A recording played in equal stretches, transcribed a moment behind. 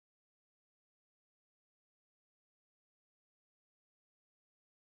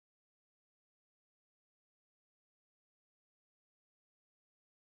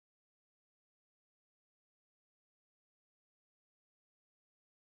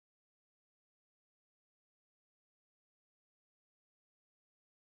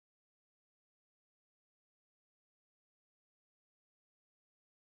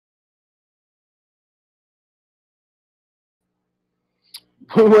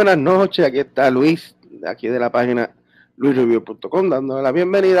Muy buenas noches, aquí está Luis, aquí de la página luisreview.com, dándole la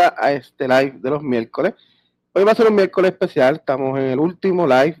bienvenida a este live de los miércoles. Hoy va a ser un miércoles especial, estamos en el último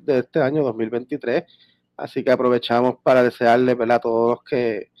live de este año 2023, así que aprovechamos para desearles, ¿verdad?, a todos los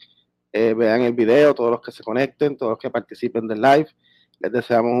que vean el video, todos los que se conecten, todos los que participen del live, les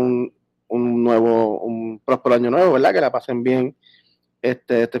deseamos un próspero año nuevo, ¿verdad?, que la pasen bien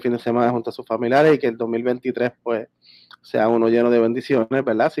este fin de semana junto a sus familiares y que el 2023 pues sea uno lleno de bendiciones,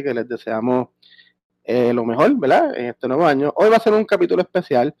 ¿verdad? Así que les deseamos lo mejor, ¿verdad? En este nuevo año. Hoy va a ser un capítulo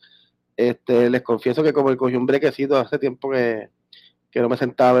especial. Les confieso que como cogí un brequecito hace tiempo que no me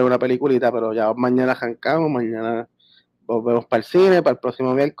sentaba a ver una peliculita, pero ya mañana arrancamos, mañana volvemos para el cine, para el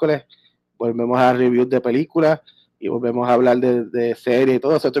próximo miércoles, volvemos a reviews de películas y volvemos a hablar de series y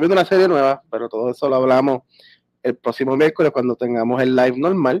todo eso. Estoy viendo una serie nueva, pero todo eso lo hablamos el próximo miércoles cuando tengamos el live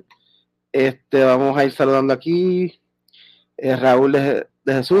normal. Vamos a ir saludando aquí. Raúl de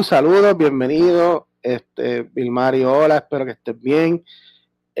Jesús, saludos, bienvenido. Vilmari, hola, espero que estés bien.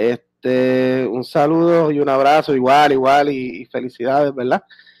 Un saludo y un abrazo igual y felicidades, ¿verdad?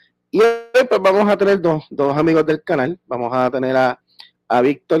 Y hoy pues vamos a tener dos amigos del canal. Vamos a tener a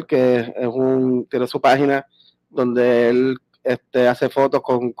Víctor, que tiene su página donde él hace fotos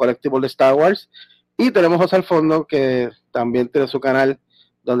con collectibles de Star Wars. Y tenemos José al fondo, que también tiene su canal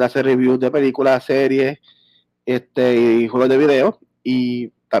donde hace reviews de películas, series, y juegos de video. Y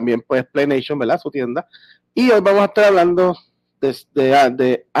también pues PlayNation, ¿verdad? Su tienda. Y hoy vamos a estar hablando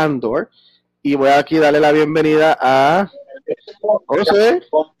de Andor. Y voy aquí a darle la bienvenida a José.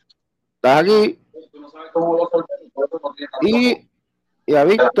 ¿Estás aquí? Y a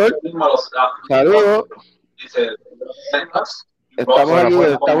Víctor. Saludos.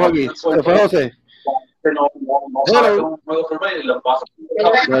 Estamos aquí. ¿Se fue José? Hello.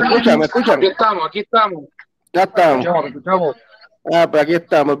 ¿Me escuchan? Aquí estamos. Ya estamos. Escuchamos. Pues aquí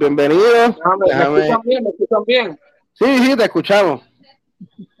estamos. Bienvenidos. ¿Me escuchan bien? Sí, te escuchamos.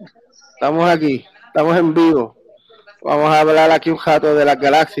 Estamos aquí. Estamos en vivo. Vamos a hablar aquí un rato de las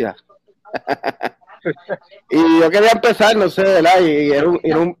galaxias. Y yo quería empezar, no sé, ¿verdad? Y era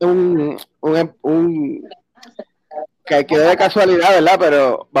un que quedó de casualidad, ¿verdad?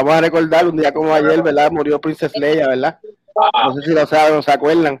 Pero vamos a recordar un día como ayer, ¿verdad? Murió Princess Leia, ¿verdad? No sé si lo saben o se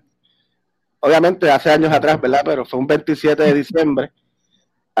acuerdan. Obviamente hace años atrás, ¿verdad? Pero fue un 27 de diciembre.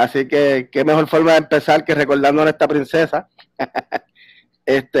 Así que qué mejor forma de empezar que recordando a esta princesa.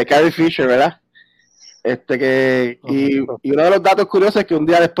 Carrie Fisher, ¿verdad? Y uno de los datos curiosos es que un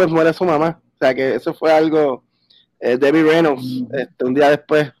día después muere su mamá. O sea que eso fue algo, Debbie Reynolds, un día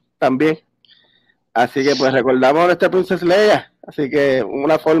después también. Así que pues recordamos a esta Princess Leia. Así que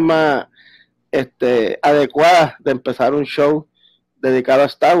una forma adecuada de empezar un show dedicado a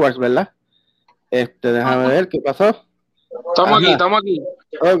Star Wars, ¿verdad? Déjame ver qué pasó. Estamos aquí.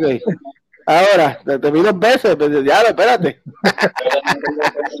 Ok. Ahora, te vi dos veces, pero ya, espérate.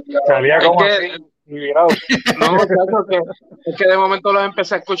 Salía como así. No, es que de momento los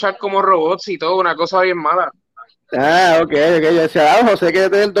empecé a escuchar como robots y todo, una cosa bien mala. Ok, yo decía, José quiere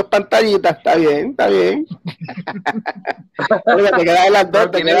tener dos pantallitas, está bien. Oiga, te quedas en las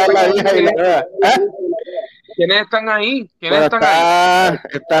dos, te quedas en la vieja y la nueva. ¿Quiénes están ahí?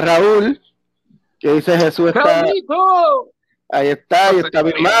 Está Raúl, que dice Jesús está. Ahí está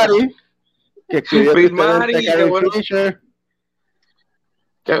Vilmari, que escribió Vilmari, Carrie Fisher.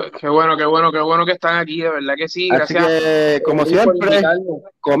 Qué bueno que están aquí, de verdad que sí. Así Gracias. Que, como siempre,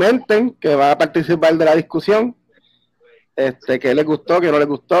 comenten que va a participar de la discusión. Que les gustó, que no les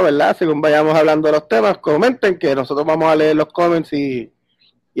gustó, ¿verdad? Según vayamos hablando de los temas, comenten que nosotros vamos a leer los comments y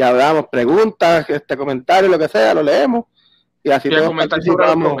hablamos preguntas, comentarios, lo que sea, lo leemos y así todos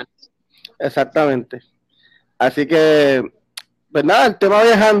participamos. Exactamente. Así que, pues nada, el tema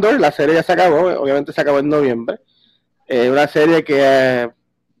de Andor, la serie ya se acabó, obviamente se acabó en noviembre. Una serie que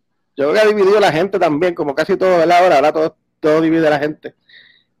yo creo que ha dividido a la gente también, como casi todo, ¿verdad? Ahora todo divide a la gente.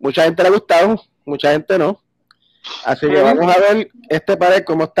 Mucha gente le ha gustado, mucha gente no. Así que vamos a ver pared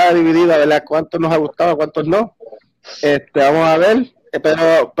cómo está dividida, ¿verdad? Cuántos nos ha gustado, cuántos no. Vamos a ver,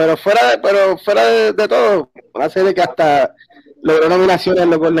 pero fuera de todo, una serie que hasta logró nominaciones en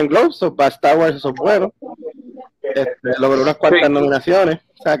los Golden Globes, para Star Wars eso es bueno. Logró unas cuantas nominaciones,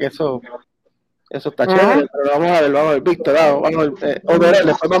 o sea que eso está chévere, pero vamos a ver, Víctor, vamos a ver, overall,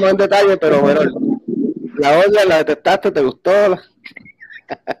 después vamos en detalle, pero overall, la odias, la detestaste, te gustó.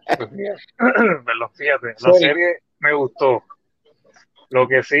 Fíjate, la serie me gustó. Lo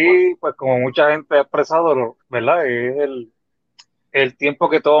que sí, pues como mucha gente ha expresado, ¿verdad? Es el tiempo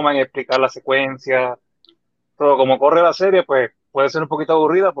que toma en explicar la secuencia, todo como corre la serie, pues puede ser un poquito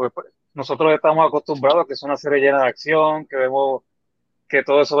aburrida porque pues, nosotros estamos acostumbrados a que es una serie llena de acción, que vemos que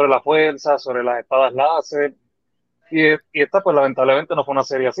todo es sobre la fuerza, sobre las espadas láser, y esta pues lamentablemente no fue una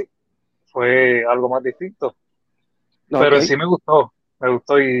serie así, fue algo más distinto, Ok, pero en sí me gustó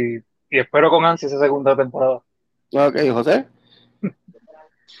y espero con ansia esa segunda temporada. ok, José.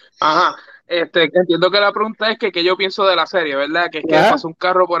 Ajá, que entiendo que la pregunta es que qué yo pienso de la serie, ¿verdad? Que es que Ajá. pasó un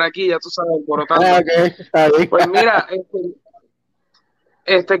carro por aquí, ya tú sabes, Ah, alborotando. ok, está bien. Pues mira,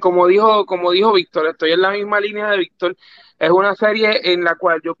 como dijo Víctor, estoy en la misma línea de Víctor. Es una serie en la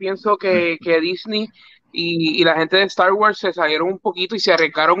cual yo pienso que Disney y la gente de Star Wars se salieron un poquito y se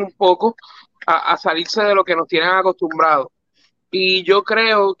arriesgaron un poco a salirse de lo que nos tienen acostumbrados. Y yo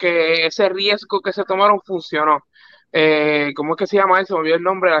creo que ese riesgo que se tomaron funcionó. ¿Cómo es que se llama eso? Me olvidé el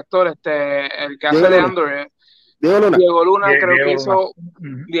nombre del actor, el que Diego hace de Luna. Andor, Diego Luna. Diego Luna, creo que Diego Luna. hizo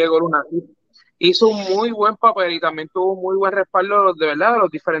Ujú. Diego Luna. Hizo un muy buen papel y también tuvo muy buen respaldo de verdad de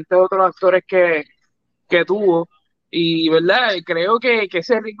los diferentes otros actores que tuvo. Y verdad, creo que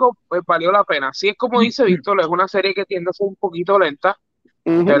ese riesgo pues, valió la pena. Así es como dice Víctor, es una serie que tiende a ser un poquito lenta,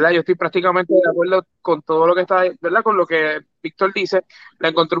 Ujú. ¿verdad? Yo estoy prácticamente de acuerdo con todo lo que está, ¿verdad? Con lo que Víctor dice. La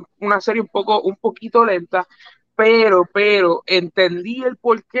encontré una serie un poquito lenta, pero entendí el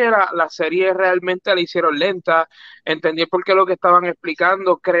por qué la serie realmente la hicieron lenta, entendí el por qué lo que estaban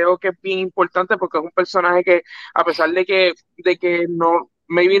explicando. Creo que es bien importante porque es un personaje que, a pesar de que no,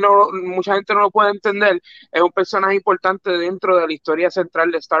 maybe no, mucha gente no lo puede entender, es un personaje importante dentro de la historia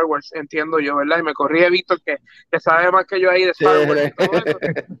central de Star Wars, entiendo yo, ¿verdad? Y me corrige Víctor que sabe más que yo ahí de Sí, Star Wars y todo eso.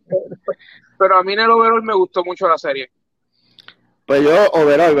 Pero a mí en el overall me gustó mucho la serie. pues yo,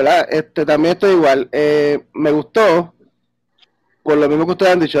 overall, ¿verdad? También estoy igual. Me gustó, por lo mismo que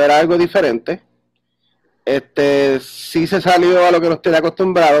ustedes han dicho, era algo diferente. Sí se salió a lo que no estoy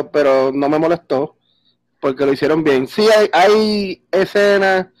acostumbrado, pero no me molestó, porque lo hicieron bien. Sí hay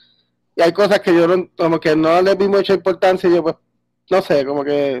escenas y hay cosas que yo no, como que no les vi mucha importancia, y yo pues, no sé, como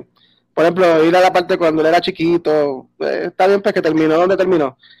que, por ejemplo, ir a la parte cuando él era chiquito, está bien pues que terminó donde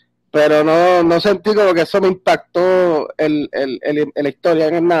terminó, pero no sentí como que eso me impactó la historia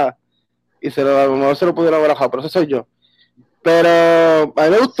en nada, y a lo mejor se lo pudieron haber bajado, pero eso soy yo. Pero a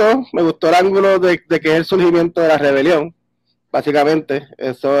mí me gustó el ángulo de que es el surgimiento de la rebelión, básicamente.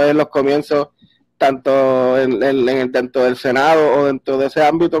 Eso es los comienzos, tanto dentro del Senado o dentro de ese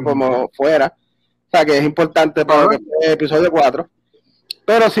ámbito como fuera. O sea, que es importante para lo Ajá. que fue el episodio 4.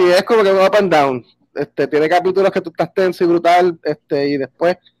 Pero sí, es como que un up and down. Tiene capítulos que tú estás tenso y brutal, y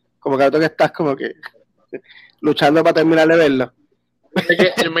después, como que otro que estás como que luchando para terminar de verlo.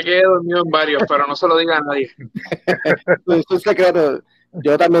 Yo me quedé dormido en varios, pero no se lo diga a nadie. Es un secreto.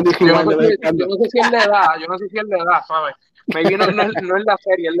 Yo también dije igual de vez en Yo cuando. no sé si es la edad, yo no sé si es la edad, ¿sabes? Maybe no es la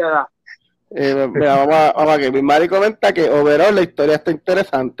serie, es la edad. Mira, vamos a que mi madre comenta que overall la historia está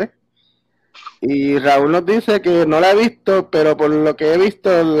interesante. Y Raúl nos dice que no la ha visto, pero por lo que he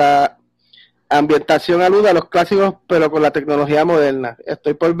visto, la ambientación alude a los clásicos, pero con la tecnología moderna.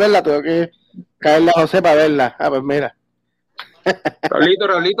 Estoy por verla, tengo que caerle a José para verla. Ah, pues mira.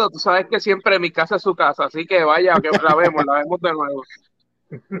 Raulito, tú sabes que siempre mi casa es su casa, así que vaya, que la vemos de nuevo.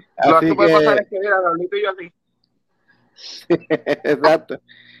 Lo Así que puede pasar que, es que mira, Raulito y yo así. exacto.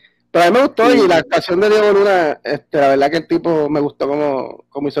 Pero a mí me gustó y la Sí. actuación de Diego Luna, la verdad que el tipo me gustó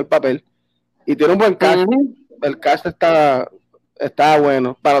como hizo el papel. Y tiene un buen cast. Ujú. El cast está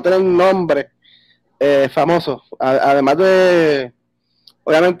bueno. Para no tener un nombre famoso. Además de,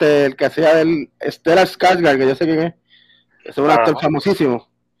 obviamente, el que hacía del Stellan Skarsgård, que yo sé quién es un actor Ajá. famosísimo.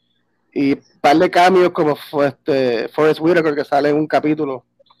 Y un par de cambios como fue Forrest Whitaker, que sale en un capítulo.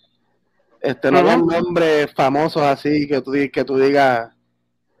 No habían Ujú. nombres famosos así que tú digas,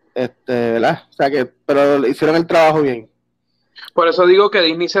 ¿verdad? O sea que, pero hicieron el trabajo bien. Por eso digo que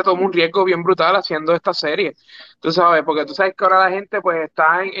Disney se toma un riesgo bien brutal haciendo esta serie. Tú sabes, porque tú sabes que ahora la gente pues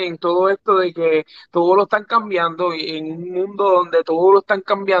está en todo esto de que todo lo están cambiando y en un mundo donde todo lo están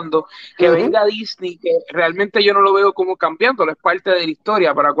cambiando, que Ujú. venga Disney, que realmente yo no lo veo como cambiándolo, es parte de la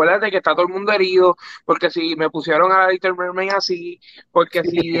historia, pero acuérdate que está todo el mundo herido, porque si me pusieron a Little Mermaid así, porque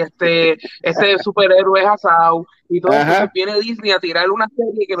si este superhéroe es asado y todo, entonces Ajá, viene Disney a tirar una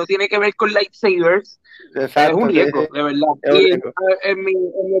serie que no tiene que ver con lightsabers. Es un exacto, sí, riesgo, de verdad. es un Y riesgo. en mi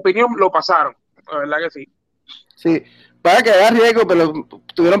opinión lo pasaron, de verdad que sí. Sí, para que haya riesgo, pero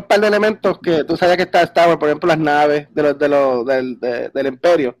tuvieron un par de elementos que tú sabías que está Star Wars, por ejemplo, las naves del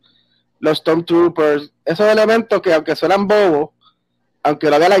Imperio, los Stormtroopers, esos elementos que aunque suenan bobos, aunque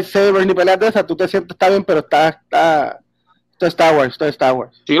no haya lightsabers ni peleas de esas, tú te sientes está bien, pero esto es Star Wars, esto es Star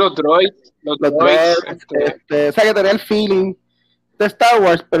Wars. Sí, los Los droids, droids, o sea que tenía el feeling de Star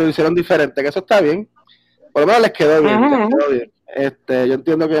Wars, pero lo hicieron diferente, que eso está bien, por lo menos les quedó bien, les ujú. quedó bien. Yo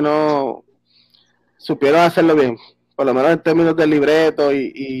entiendo que no supieron hacerlo bien. por lo menos en términos del libreto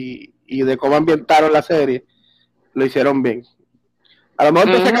y de cómo ambientaron la serie, lo hicieron bien. A lo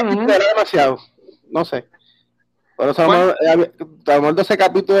mejor 12 capítulos era demasiado, no sé. Por eso a lo mejor 12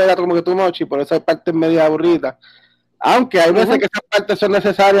 capítulos era como que too much y por eso hay partes medio aburridas. Aunque hay veces que esas partes son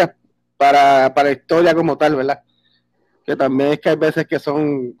necesarias para la historia como tal, ¿verdad? Que también es que hay veces que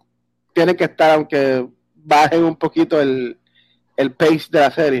tienen que estar, aunque bajen un poquito el pace de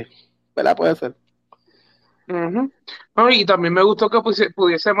la serie, ¿verdad? Puede ser. No, y también me gustó que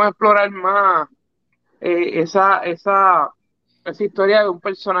pudiésemos explorar más esa historia de un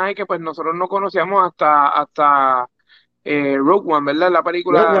personaje que pues nosotros no conocíamos hasta Rogue One, ¿verdad? La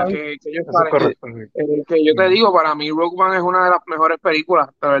película que ellos Eso es salen. correcto. Que yo te digo, para mí Rogue One es una de las mejores películas,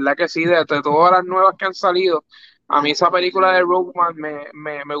 de verdad que sí, de todas las nuevas que han salido. A mí esa película de Rogue One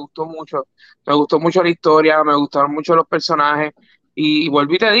me gustó mucho. Me gustó mucho la historia, me gustaron mucho los personajes. Y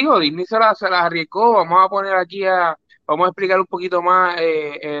vuelvo y te digo, Disney se las arriesgó. Vamos a explicar un poquito más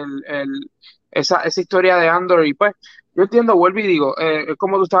esa historia de Andor. Y pues, yo entiendo, vuelvo y digo, es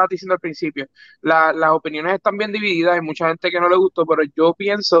como tú estabas diciendo al principio, las opiniones están bien divididas, hay mucha gente que no le gustó, pero yo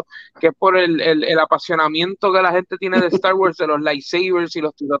pienso que es por el apasionamiento que la gente tiene de Star Wars, de los lightsabers y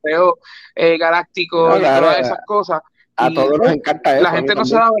los tiroteos galácticos y todas esas cosas. A todos nos encanta eso. La gente no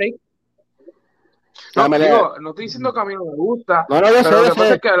se da break. No estoy diciendo que a mí no me gusta, pero lo que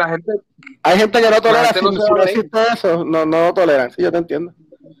pasa es que la gente... Hay gente que no tolera, si no existe eso, no lo toleran, sí, yo te entiendo.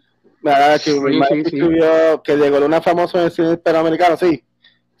 Mi madre escribió que Diego Luna famoso en el cine hispanoamericano, sí,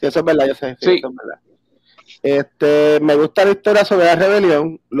 eso es verdad, yo sé, sí. Eso es verdad. Me gusta la historia sobre la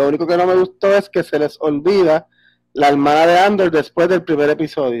rebelión, lo único que no me gustó es que se les olvida la hermana de Andor después del primer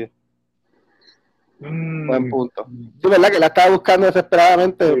episodio. Buen punto. Sí, verdad que la estaba buscando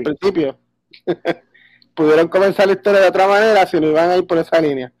desesperadamente desde el principio. Pudieron comenzar la historia de otra manera si no iban a ir por esa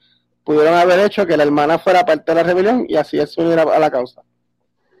línea. Pudieron haber hecho que la hermana fuera parte de la rebelión y así él se uniera a la causa.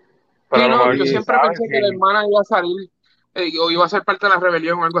 Pero no, yo siempre pensé que la hermana iba a salir o iba a ser parte de la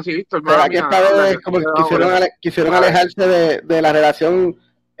rebelión o algo así, ¿visto? ¿Será que esta vez como quisieron alejarse de la relación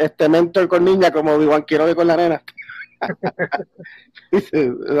mentor con niña como Obi-Wan Kenobi con la nena?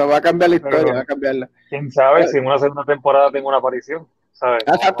 Va a cambiar la historia, va a cambiarla. ¿Quién sabe si en una segunda temporada tengo una aparición? ¿Sabes?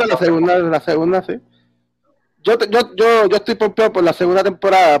 Exacto, la segunda sí. Yo estoy pompeado por la segunda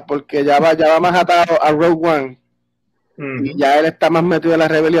temporada porque ya va más atado a Rogue One y ya él está más metido en la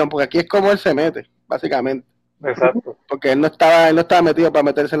rebelión, porque aquí es como él se mete, básicamente. Exacto. Porque él no estaba metido para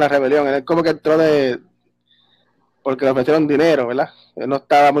meterse en la rebelión, él como que entró porque le ofrecieron dinero, ¿verdad? Él no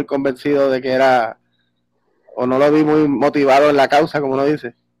estaba muy convencido de que era, o no lo vi muy motivado en la causa, como uno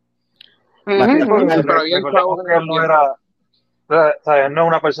dice. Pero recordemos que él no era, ¿sabes? No es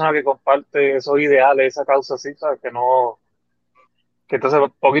una persona que comparte esos ideales, esa causa así, ¿sabes? Que entonces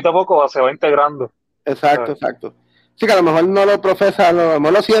poquito a poco se va integrando. Exacto. Sí, que a lo mejor no lo profesa, a lo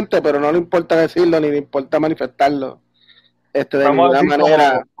mejor lo siente, pero no le importa decirlo, ni le importa manifestarlo. De ninguna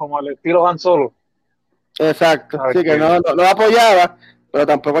manera. Como al estilo Han Solo. Exacto, sí, que no apoyaba, pero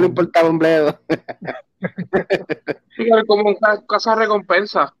tampoco le importaba un bledo. Sí, como un casa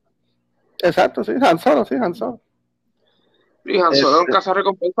recompensa. Exacto, sí, Han Solo. Sí, Han Solo es un casa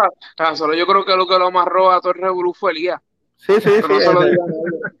recompensa. Han Solo yo creo que lo amarró a Torre Bru fue Elías. Sí.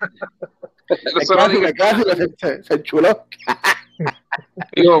 No se lo digan se enchuló.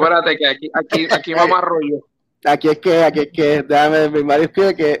 Digo, espérate, que aquí va más rollo. Aquí es que, déjame, mi marido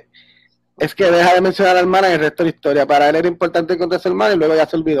escribe que es que deja de mencionar a la hermana en el resto de la historia. Para él era importante encontrar a su hermana y luego ya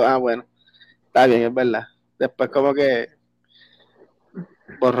se olvidó. Ah, bueno, está bien, es verdad. Después como que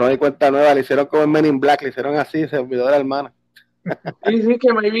borró y cuenta nueva, le hicieron como en Men in Black, le hicieron así, se olvidó de la hermana. Sí,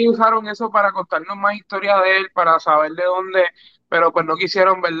 que maybe usaron eso para contarnos más historia de él, para saber de dónde, pero pues no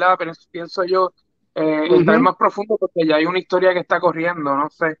quisieron, ¿verdad? Pero pienso yo, entrar más profundo porque ya hay una historia que está corriendo, no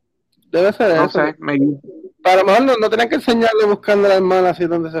sé. Debe ser no eso. Sé, maybe. Para lo mejor no tenían que enseñarle buscando a la hermana así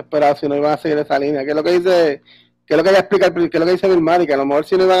tan desesperado, si no iban a seguir esa línea, que es lo que dice, que es lo que ella explica, que es lo que dice mi hermana, y que a lo mejor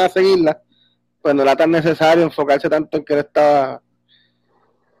si no iban a seguirla, pues no era tan necesario enfocarse tanto en que él estaba,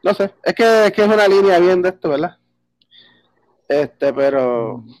 no sé, es que es una línea bien de esto, ¿verdad?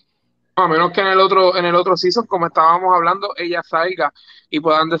 Pero a menos que en el otro season, como estábamos hablando, ella salga y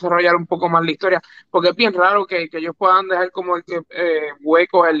puedan desarrollar un poco más la historia, porque es bien raro que ellos puedan dejar como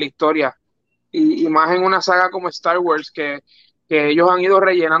huecos en la historia, y más en una saga como Star Wars, que ellos han ido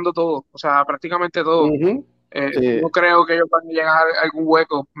rellenando todo, o sea, prácticamente todo. Sí. No creo que ellos van a llegar a algún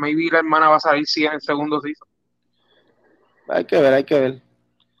hueco. Maybe la hermana va a salir sí en el segundo season. Hay que ver.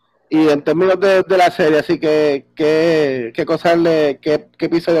 Y en términos de la serie, así que qué cosas qué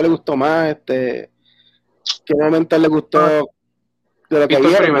episodio le gustó más, qué momento le gustó de lo que Víctor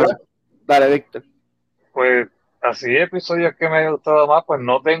vieron, primero. ¿verdad? Dale, Víctor. Pues así episodios que me han gustado más, pues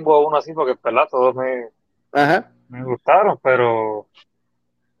no tengo uno así porque, ¿verdad? Todos Ajá. me gustaron, pero,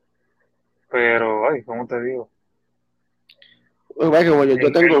 ay, ¿cómo te digo? Igual que como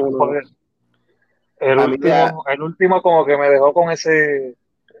yo tengo uno. Joder, el A mí ya, último, el último como que me dejó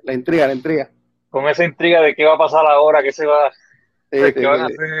la intriga, la intriga. con esa intriga de qué va a pasar ahora, Sí, qué sí, van a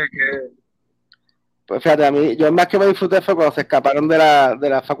sí. hacer, Pues fíjate, a mí, yo más que me disfruté fue cuando se escaparon de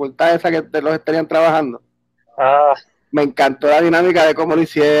la facultad esa que los estarían trabajando. ah, Me encantó la dinámica de cómo lo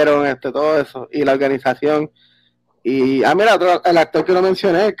hicieron, todo eso, y la organización. Y, mira, el actor que no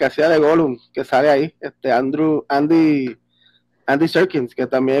mencioné, el que hacía de Gollum, que sale ahí, Andy Serkins, que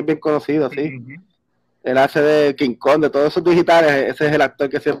también es bien conocido, sí. ujú. Él hace de King Kong, de todos esos digitales, ese es el actor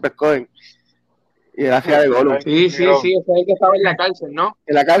que siempre escogen. Y él hacía de Gollum. Sí, ese es el que estaba en la cárcel, ¿no?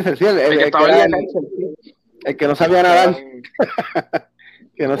 En la cárcel, sí, El que el que estaba en era la cárcel, sí. el que no sabía nadar,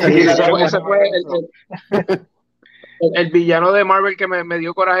 que no Sí, sabía nadar. ese fue el villano de Marvel que me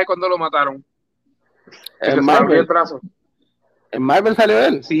dio coraje cuando lo mataron. El En que se le abrió el Marvel, brazo. en Marvel salió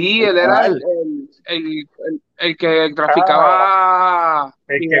él. Sí, él era ¿Cuál? el que Ah, traficaba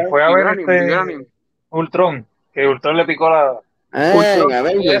el que fue a ver vibranium. Ultron, que Ultron le picó En Ultron,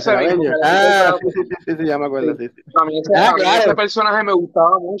 Avengers, en ese mismo, que Avengers. le quitó el brazo. Sí, ya me acuerdo, Sí. sí, sí. A mí ese Claro, personaje me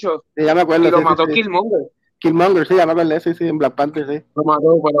gustaba mucho. sí, ya me Y acuerdo, lo sí, sí, mató sí. Killmonger. Killmonger, sí, ya me acuerdo, sí, sí, en Black Panther, sí. Lo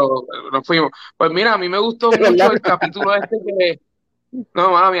mató, pero nos fuimos. Pues mira, a mí me gustó Es mucho verdad. el capítulo este que...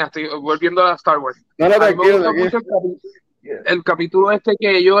 No, mala mía, estoy volviendo a Star Wars. No, no, A mí me tranquilo, gustó tranquilo. mucho el capítulo este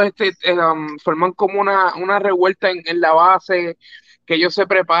que ellos forman como una revuelta en la base, que ellos se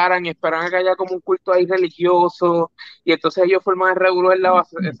preparan y esperan a que haya como un culto ahí religioso, y entonces ellos forman el revuelo en la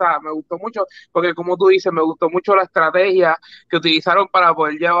base. Esa, me gustó mucho, porque como tú dices, me gustó mucho la estrategia que utilizaron para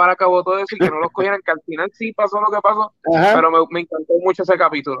poder llevar a cabo todo eso y que no los cogieran, que al final sí pasó lo que pasó, Ajá. pero me encantó mucho ese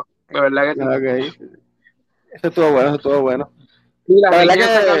capítulo, de verdad que sí. Ok. Ese estuvo bueno, ese estuvo bueno. Y la La verdad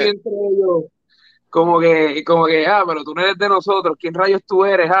riñeza que había que, entre ellos, pero tú no eres de nosotros, ¿quién rayos tú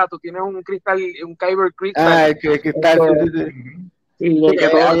eres? Tú tienes un cristal, un Kyber Crystal. el que está, sí, sí, Este, sí. Sí, y que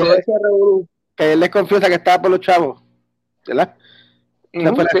todo ese revolú. que él les confiesa que estaba por los chavos, ¿verdad?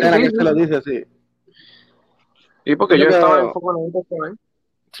 Esa fue Ujú, la sí, escena sí, que él se lo sí. dice así. Sí, porque Eso yo estaba en quedó, foco en también.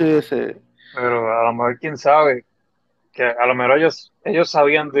 sí, sí. pero a lo mejor quién sabe, que a lo mejor ellos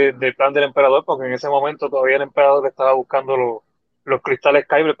sabían del plan del emperador, porque en ese momento todavía el emperador estaba buscando los cristales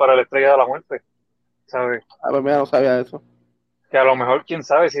Kyber para la estrella de la muerte, ¿sabes? Pues mira, no sabía eso. Que a lo mejor quién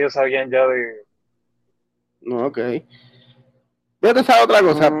sabe si ellos sabían ya No, ok. Fíjate esa otra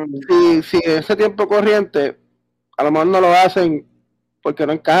cosa. Mm, Si en ese tiempo corriente, a lo mejor no lo hacen porque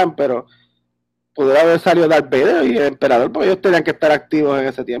no encajan, pero pudiera haber salido Darth Vader y el emperador, porque ellos tenían que estar activos en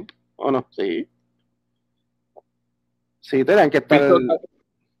ese tiempo, ¿o no? Sí. Sí, tenían que estar. Víctor,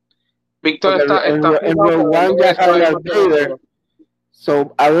 Víctor Porque está en fijado Rogue que él One debe ya sale saber Darth más que Vader. nosotros.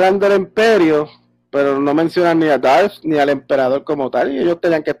 So, hablan del Imperio, pero no mencionan ni a Darth ni al emperador como tal, y ellos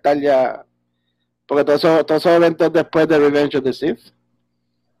tenían que estar ya. Porque todos esos eventos después de Revenge of the Sith.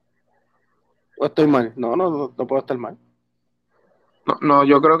 ¿O estoy mal? No puedo estar mal. No, no,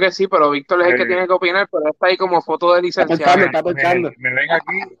 yo creo que sí, pero Víctor es el que eh, tiene que opinar, pero está ahí como foto de Está pensando, licenciado. está pensando. me ven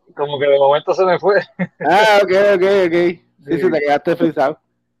aquí, como que de momento se me fue. Ok. Sí, te Sí. quedaste frisado.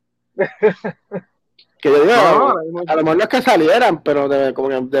 Que yo digo, No, no, ahora mismo. a lo mejor no es que salieran, pero como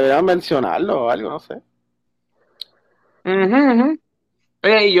que deberían mencionarlo o algo, no sé. Ujú, ujú.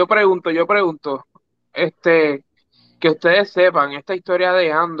 Oye, y yo pregunto, este, que ustedes sepan, esta historia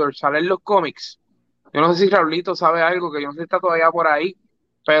de Andor sale en los cómics. Yo no sé si Raulito sabe algo, que yo no sé si está todavía por ahí,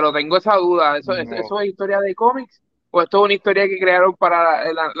 pero tengo esa duda. No, ¿Eso es historia de cómics o esto es una historia que crearon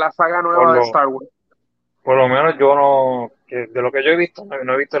para la saga por nueva de lo, Star Wars? por lo menos yo no, de lo que yo he visto,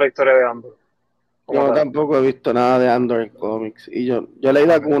 no he visto la historia de Andor como Yo tal. tampoco he visto nada de Andor en cómics. Y yo he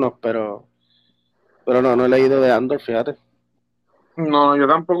leído algunos, pero no he leído de Andor, fíjate. No, yo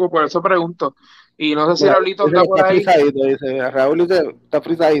tampoco, por eso pregunto. Y no sé si Mira, Raulito dice anda que por está ahí. frisadito, dice Raúl dice, está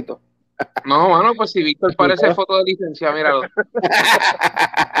frisadito. No, mano, pues si Víctor parece foto de licencia, míralo.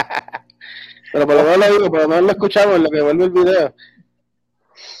 Pero por lo menos lo digo, por lo menos lo escuchamos en lo que vuelve el video.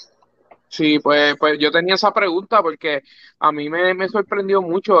 Sí, pues yo tenía esa pregunta porque a mí me sorprendió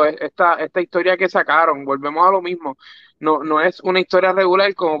mucho esta historia que sacaron. Volvemos a lo mismo. No es una historia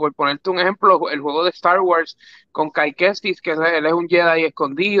regular, como por ponerte un ejemplo, el juego de Star Wars con Cal Kestis, que él es un Jedi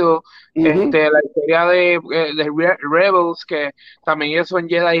escondido. Ujú. La historia de Rebels, que también ellos son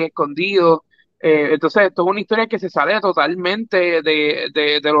Jedi escondidos. Entonces, esto es una historia que se sale totalmente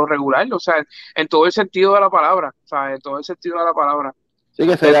de lo regular, o sea, en todo el sentido de la palabra, o sea, en todo el sentido de la palabra. Sí,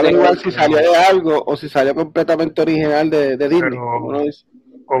 que sería Desde averiguar si salió Pero, de algo o si salió completamente original de Disney, como uno pero dice.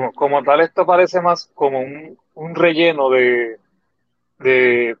 como tal, esto parece más como un relleno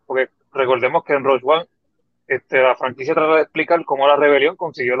porque recordemos que en Rogue One la franquicia trata de explicar cómo la rebelión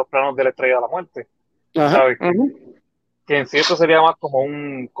consiguió los planos de la Estrella de la Muerte, Ajá. ¿sabes? Que en cierto sería más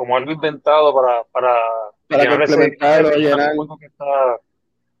como algo inventado para llenar complementar o ese llenar. hueco que está.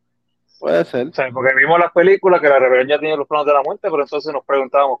 Puede ser. O sea, porque vimos las películas que la rebelión ya tiene los planos de la muerte, pero entonces nos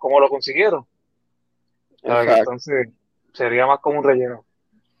preguntábamos cómo lo consiguieron. ¿Sabes? Exacto. Entonces sería más como un relleno.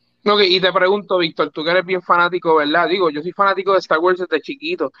 No, y te pregunto, Víctor, tú que eres bien fanático, ¿verdad? Digo, yo soy fanático de Star Wars desde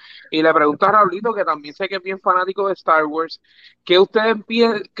chiquito. Y le pregunto a Raulito, que también sé que es bien fanático de Star Wars, qué ustedes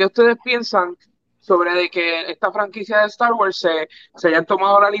piensan sobre de que esta franquicia de Star Wars se hayan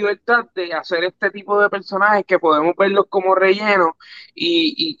tomado la libertad de hacer este tipo de personajes que podemos verlos como rellenos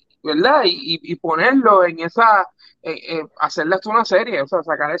 ¿verdad? Y ponerlos en hacerles una serie, o sea,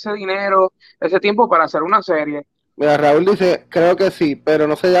 sacar ese dinero, ese tiempo para hacer una serie. Mira, Raúl dice, creo que sí, pero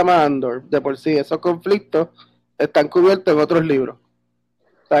no se llama Andor de por sí. Esos conflictos están cubiertos en otros libros.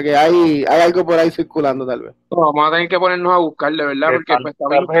 O sea que hay algo por ahí circulando tal vez. No, vamos a tener que ponernos a buscarle, ¿verdad? Que Porque pues tal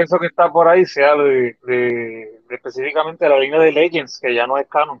también, vez eso que está por ahí sea de específicamente la línea de Legends, que ya no es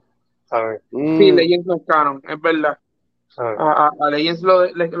canon, ¿sabes? sí, Mm. Legends no es canon, es verdad. ¿Sabes? A Legends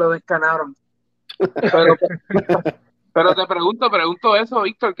lo descanaron. Pero, pero te pregunto eso,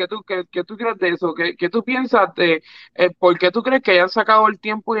 Víctor, ¿qué tú crees de eso? ¿Qué tú piensas de por qué tú crees que hayan sacado el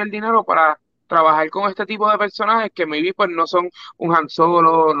tiempo y el dinero para trabajar con este tipo de personajes que maybe pues no son un Han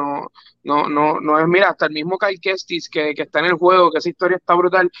Solo, no es, mira, hasta el mismo Cal Kestis que está en el juego, que esa historia está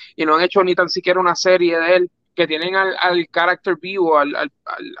brutal y no han hecho ni tan siquiera una serie de él, que tienen al carácter vivo, al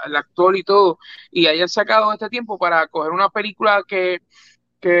actor y todo, y hayan sacado este tiempo para coger una película que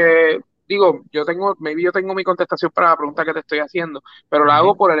digo, maybe yo tengo mi contestación para la pregunta que te estoy haciendo, pero la hago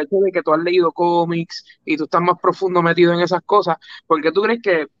Ujú. por el hecho de que tú has leído cómics y tú estás más profundo metido en esas cosas. ¿Por qué tú crees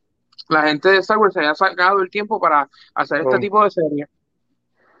que la gente de Star Wars se haya sacado el tiempo para hacer este Son tipo de series?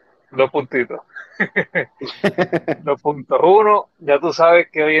 dos puntitos. Dos puntos. Uno, ya tú sabes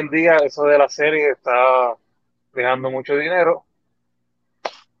que hoy en día eso de la serie está dejando mucho dinero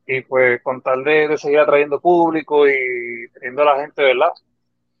y pues con tal de seguir atrayendo público y teniendo a la gente, ¿verdad?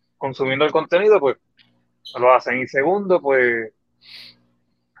 Consumiendo el contenido, pues lo hacen. Y segundo, pues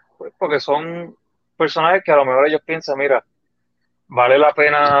porque son personajes que a lo mejor ellos piensan, mira, vale la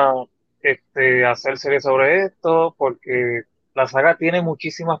pena hacer series sobre esto porque la saga tiene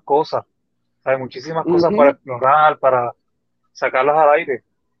muchísimas cosas, ¿sabes? Muchísimas cosas para Ujú. explorar, para sacarlas al aire.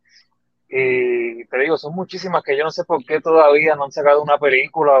 Y te digo, son muchísimas que yo no sé por qué todavía no han sacado una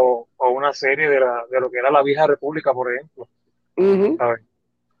película o una serie de lo que era la Vieja República, por ejemplo, Ujú. ¿sabes?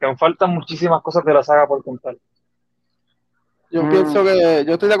 Que aún faltan muchísimas cosas de la saga por contar. Yo pienso Mm, que,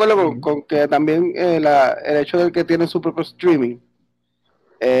 yo estoy de acuerdo Ujú. con que también el hecho de que tienen su propio streaming,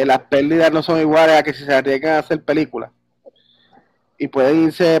 las pérdidas no son iguales a que si se arriesgan a hacer películas. Y pueden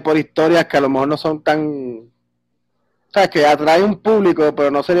irse por historias que a lo mejor no son tan, o sea, que atrae un público,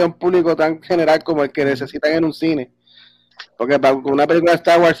 pero no sería un público tan general como el que necesitan en un cine. Porque para una película de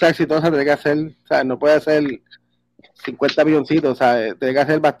Star Wars sea exitosa tiene que hacer, o sea, no puede ser 50 milloncitos, o sea, tiene que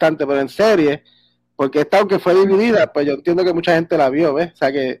hacer bastante, pero en serie, porque esta aunque fue dividida, pues yo entiendo que mucha gente la vio, ¿ves? O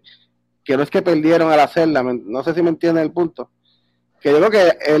sea, que no es que perdieron al hacerla, no sé si me entienden el punto. Que yo creo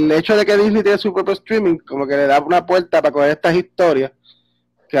que el hecho de que Disney tiene su propio streaming, como que le da una puerta para coger estas historias,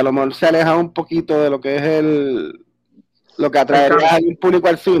 que a lo mejor se aleja un poquito de lo que es lo que el atraería canon. a un público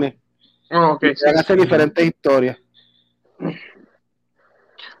al cine, Oh, ok, y sí. puedan hacer Ujú. diferentes historias.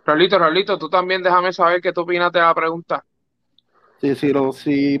 Raulito, tú también déjame saber qué tú opinas de la pregunta.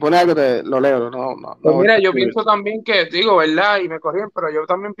 Si pones algo, lo leo, no Pues voy a mira, yo escribir. pienso también que, digo, ¿verdad? Y me corrigen, pero yo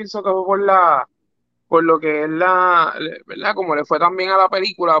también pienso que fue por lo que es ¿verdad? Como le fue también a la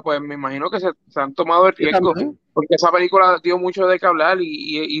película, pues me imagino que se han tomado el Sí, riesgo, también. porque esa película dio mucho de qué hablar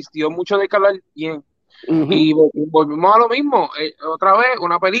y dio mucho de qué hablar bien. Ujú. Y volvimos a lo mismo, otra vez,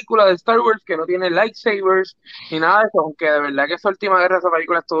 una película de Star Wars que no tiene lightsabers ni nada de eso, aunque de verdad que esa última guerra, esa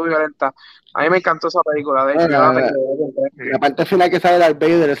película estuvo violenta. A mí me encantó esa película, de hecho, Bueno, yo la tengo. la Sí. parte final que sale Darth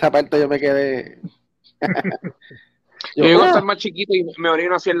Vader, esa parte yo me quedé. Yo Yo, llego a estar más chiquito y me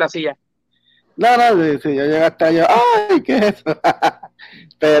orino así en la silla. sí, yo llegué hasta yo, ¡ay, qué es eso!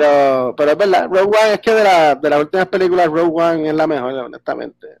 pero es verdad, Rogue One es que de las últimas películas, Rogue One es la mejor,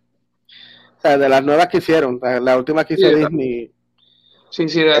 honestamente. O sea, de las nuevas que hicieron, la última que Sí, hizo Disney, sí,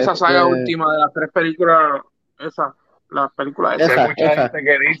 de esa saga este, última, de las tres películas, esa, la película Es esa. que hay esa.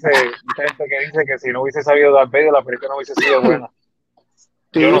 mucha gente que dice que si no hubiese sabido Darth Vader, la película no hubiese sido buena.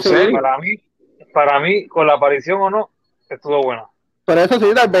 Yo Sí, no ¿En sé, sí. serio? para mí, con la aparición o no, estuvo buena. Pero eso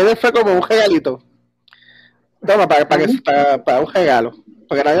sí, Darth Vader fue como un regalito. Toma, Ujú. para un regalo.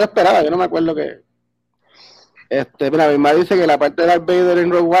 Porque nadie lo esperaba, yo no me acuerdo que. Mira, mi mamá dice que la parte de Darth Vader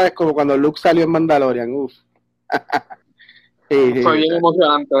en Rogue One es como cuando Luke salió en Mandalorian. Uf. Fue bien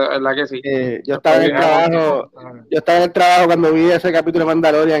emocionante, ¿verdad que sí? Yo estaba en el trabajo cuando vi ese capítulo de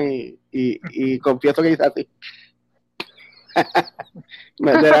Mandalorian y confieso que hice así.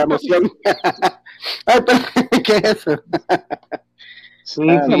 De la emoción. Ay, pero, ¿qué es eso? Sí,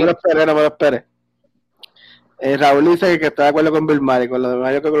 No sí. me lo esperé. Raúl dice que está de acuerdo con Bill Murray, con lo de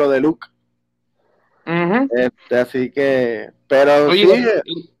Mario que con lo de Luke. Así que, pero oye,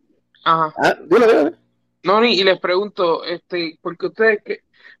 sí. Ajá. Dilo. No, y les pregunto, porque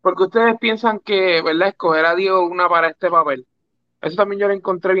ustedes piensan que, ¿verdad?, escoger a Diego Luna para este papel. Eso también yo lo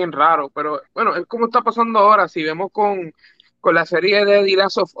encontré bien raro, pero bueno, es como está pasando ahora, si vemos con la serie de The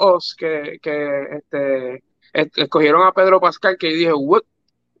Last of Us, escogieron a Pedro Pascal, que yo dije, what?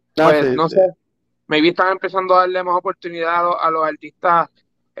 Pues Sí, no sí. sé, maybe están empezando a darle más oportunidad a los artistas,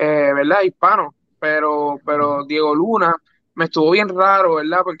 ¿verdad?, hispanos, pero Diego Luna me estuvo bien raro,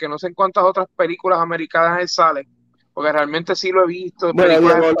 ¿verdad?, porque no sé en cuántas otras películas americanas él sale, porque realmente sí lo he visto en Bueno,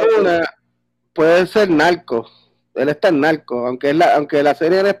 películas Diego españolas. Luna puede ser narco. Él está en narco, aunque la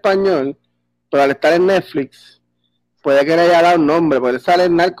serie en español, pero al estar en Netflix, puede que le haya dado un nombre, porque él sale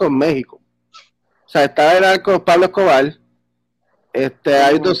en narco en México. O sea, estaba en narco Pablo Escobar.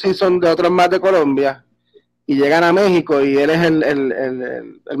 Hay 2 seasons de otros más de Colombia y llegan a México y él es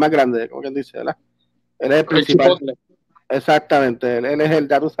el más grande, como quien dice, ¿verdad? Él es el principal. Chipotle. Exactamente, él es el,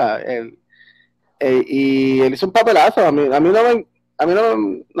 ya tú sabes, y él hizo un papelazo. A mí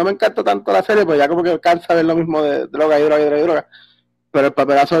no me encanta tanto la serie, pues ya como que cansa ver lo mismo de droga y droga y droga y droga. Pero el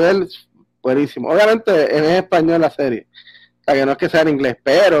papelazo de él es buenísimo. Obviamente es en español la serie, o sea que no es que sea en inglés,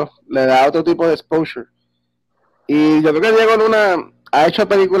 pero le da otro tipo de exposure. Y yo creo que Diego Luna ha hecho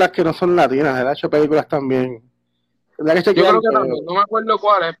películas que no son latinas, él ha hecho películas también. Tendría que Yo chequear, creo que también, no me acuerdo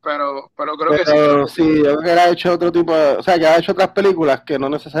cuáles, pero creo que sí. pero sí, yo creo que él ha hecho otro tipo de, o sea, que ha hecho otras películas que no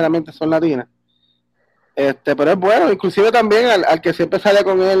necesariamente son latinas. Pero es bueno, inclusive también al que siempre sale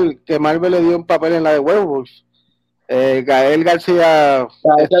con él, que Marvel le dio un papel en la de Werewolves, Gael García,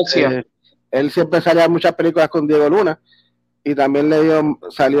 García. él siempre sale en muchas películas con Diego Luna y también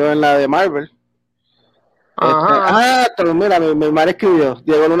salió en la de Marvel. Ajá. Pero mira, mi madre escribió,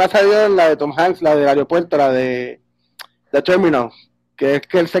 Diego Luna salió en la de Tom Hanks, la del aeropuerto, la de Terminal, que es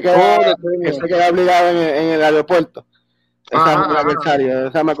que él se queda, Oh, de él Terminal. se queda obligado en el aeropuerto. Esa fue la que él Ajá. salió,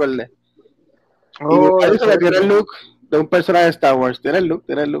 esa me acordé. Y mi Oh, padre de dice que tiene el Terminal. look de un personaje de Star Wars, tiene el look.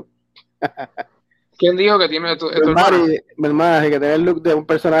 ¿Quién dijo que tiene tu hermana? Mi hermana, que tiene el look de un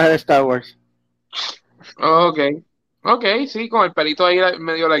personaje de Star Wars. Ok. Ok, sí, con el pelito ahí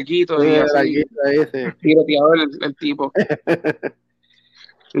medio larguito Sí, y la así, guita ahí, sí. tiroteado el tipo.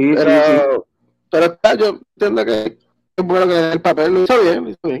 Sí, sí, sí. pero, yo entiendo que es bueno que le dé el papel, lo hizo bien, lo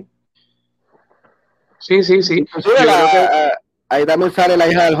hizo bien. Sí, sí, sí. Inclusive Yo creo que, ahí también sale la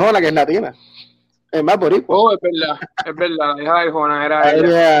hija del Jona, que es latina. Es más boricua. oh, es verdad, la hija de Jona era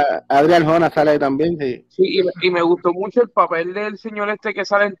ella. Adri Arjona sale ahí también, sí. Sí, y me gustó mucho el papel del señor este que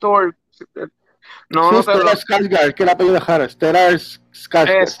sale en Thor. No, Sí, no te Stellar lo. Skarsgård, que el apellido de Jara, Stellar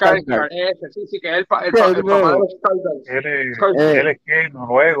Skarsgård. Skarsgård, ese, sí, sí, que es Sí, el papá de los Skarsgård. Él es que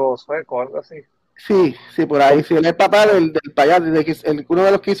noruego, sueco, algo así. sí, por ahí, sí, él es el papá del payaso, uno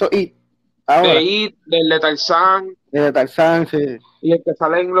de los que hizo It, De ahora, It, del de Tarzán, de Tarzán, sí. y el que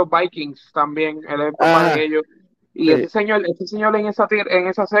sale en los Vikings también, él es el papá Ajá, de ellos. Y sí. ese señor en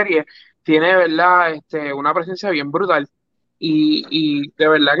esa serie tiene, ¿verdad? Una presencia bien brutal. Y de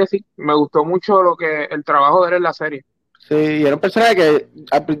verdad que sí, me gustó mucho el trabajo de él en la serie. Sí, y era un personaje que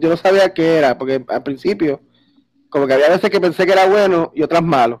yo no sabía qué era, porque al principio, como que había veces que pensé que era bueno y otras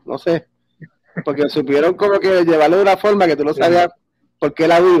malo, no sé, porque supieron como que llevarlo de una forma que tú no sabías por qué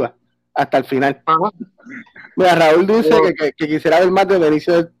la viva hasta el final. Ajá. Mira, Raúl dice Pero, que quisiera ver más de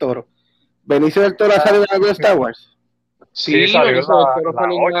Benicio del Toro. ¿Benicio del Toro ha salido en algo de Star Wars? Sí, sí, salió Benicio del Toro la fue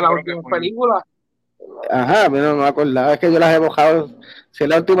en una de 8 las creo que últimas fue. películas. Ajá, mira, no me acordaba, es que yo las he mojado, si es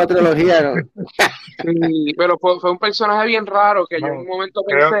la última trilogía, ¿no? Sí, pero fue un personaje bien raro que yo en un No, momento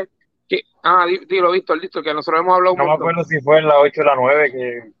creo, pensé que, dilo, Víctor, listo, que nosotros hemos hablado un no me montón. acuerdo si fue en la 8 o la 9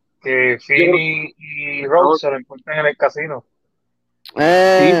 que Yo Finn creo y Rose se lo encuentran en el casino.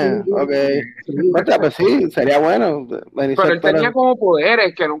 sí, sí, Ok. sí. Otra, pues sí, sería bueno, Benicio Pero del él tenía Toro. como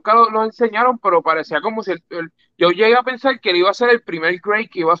poderes que nunca los enseñaron, pero parecía como si yo llegué a pensar que él iba a ser el primer Grey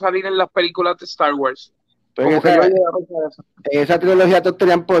que iba a salir en las películas de Star Wars. Pues Como que yo llegué a pensar eso. en esa trilogía todos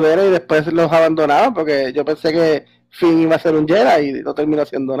tenían poderes y después los abandonaban porque yo pensé que Finn iba a ser un Jedi y no terminó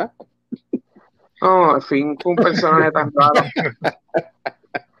siendo nada. No, en fin, fue un personaje tan raro.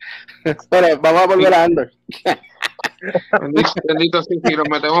 Pero vamos a volver Sí, a Andor. Bendito, sí, si nos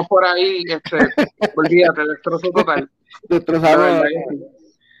metemos por ahí, olvídate, destrozo total. La Destrozamos. verdad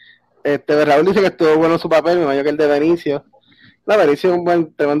que sí. Raúl dice que estuvo bueno su papel, me imagino que el de Benicio. No, Benicio es un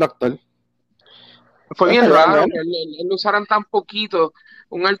buen, tremendo actor. Fue bien Entonces, raro bueno, que él lo usaran tan poquito.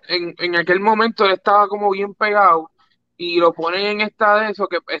 En aquel momento él estaba como bien pegado y lo ponen en esta de eso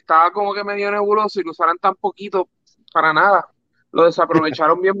que estaba como que medio nebuloso y lo usaran tan poquito para nada. Lo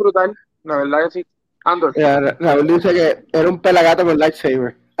desaprovecharon bien brutal, la verdad que sí. Andor. Raúl dice que era un pelagato con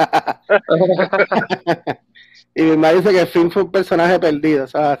lightsaber. Y mi mamá dice que Finn fue un personaje perdido,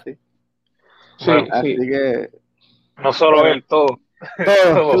 ¿sabes? Así. Sí, Bueno, Así sí. que, no solo bueno, él, todo.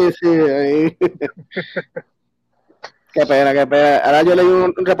 todo, Todo. sí, ahí. Qué pena, qué pena. Ahora yo leí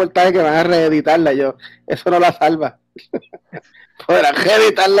un reportaje que van a reeditarla, yo, eso no la salva. Podrán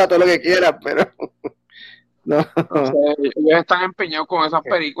reeditarla todo lo que quieran, pero no. O sea, ellos están empeñados con esas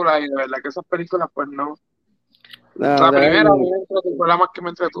películas y de verdad que esas películas, pues no. No, La primera a deben, mí me entretuvo, fue la más que me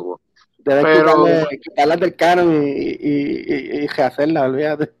entretuvo. deben Pero quitarlas del canon y rehacerla,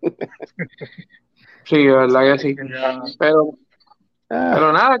 olvídate. sí, de verdad que sí. Ya, Pero, Ah,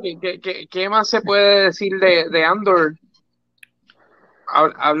 pero nada, ¿qué más se puede decir de Andor?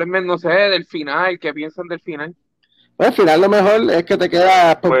 Háblenme, no sé, del final, ¿qué piensan del final? pues al final lo mejor es que te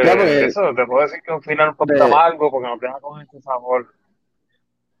quedas pompeado pues porque eso, te puedo decir que es un final un poquito de, amargo porque no queda con ese sabor.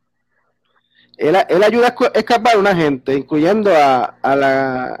 él ayuda a escapar a una gente, incluyendo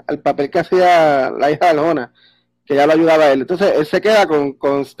al papel que hacía la hija de Aljona, que ya lo ayudaba a él. Entonces él se queda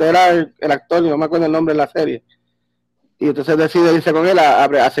con Stella, el actor, no me acuerdo el nombre en la serie, y entonces decide irse con él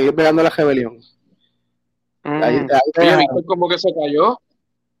a seguir pegando la rebelión. Ahí, Mm. ahí Oye, deja, Víctor como que se cayó.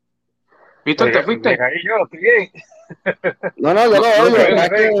 Víctor, ¿te Me fuiste? caí yo, estoy bien. no, yo No, lo no, odio, Ven, es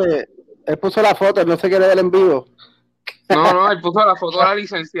ven. que él puso la foto, él no se quiere ver en vivo. no, él puso la foto de la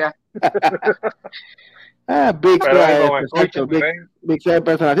licencia. Big, Pero ven, como me exacto, escuchas, Big, ven. Big es el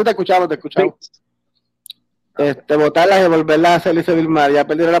personaje. Sí, te escuchamos, te escuchamos. Sí. Votarlas y volverlas a hacer Lice Vilmar. Ya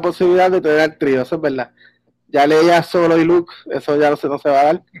perdieron la posibilidad de tener al trío, eso es verdad. Ya Leia, Solo y Luke, eso ya no se va a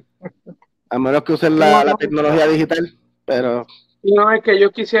dar. A menos que usen No, la no, tecnología digital. Pero, no, es que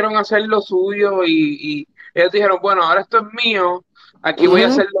ellos quisieron hacer lo suyo y ellos dijeron, bueno, ahora esto es mío, aquí voy a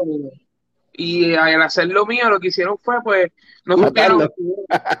hacer lo mío. Y al hacer lo mío, lo que hicieron fue, pues, no supieron,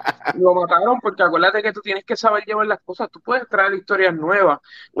 matarlo. lo mataron, porque acuérdate que tú tienes que saber llevar las cosas, tú puedes traer historias nuevas,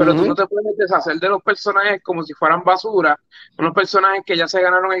 pero tú no te puedes deshacer de los personajes como si fueran basura, unos personajes que ya se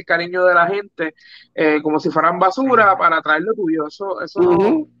ganaron el cariño de la gente, como si fueran basura para traer lo tuyo,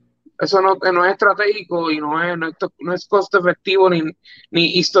 eso no es estratégico y no es costo efectivo ni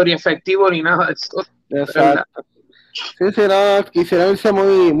historia efectivo ni nada de eso, de verdad. Exacto. Sí, sí, no, quisieron irse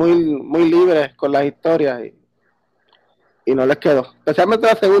muy libres con las historias y no les quedó. Especialmente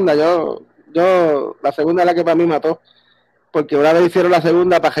la segunda, la segunda es la que para mí mató. Porque una vez hicieron la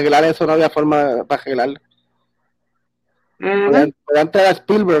segunda, para arreglar eso no había forma para arreglarlo. Ujú. Podían traer a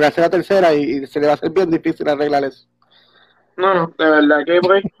Spielberg a hacer la tercera y se le va a hacer bien difícil arreglar eso. No, de verdad que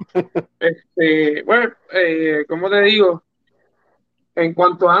pues, bueno, ¿cómo te digo? En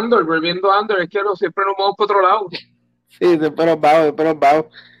cuanto a Andor, volviendo a Andor, es que siempre nos vamos por otro lado. Sí, después nos vamos.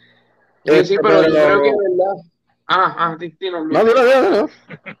 Sí, pero yo creo que de Pero, verdad. No, no, dilo.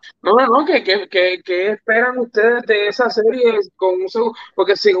 no, que esperan ustedes de esa serie con un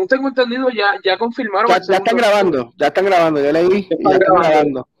porque según tengo entendido ya confirmaron el Ya están segundo libro, grabando, yo leí ya y ya están están grabando.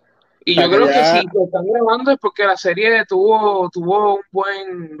 grabando. O Y sea yo que creo que ya, si lo están grabando es porque la serie tuvo un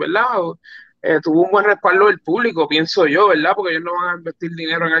buen, ¿verdad? Tuvo un buen respaldo del público, pienso yo, ¿verdad? Porque ellos no van a invertir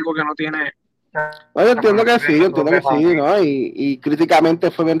dinero en algo que no tiene. no, yo Pero estoy yo viendo entiendo que sí, problemas aquí. ¿no? Y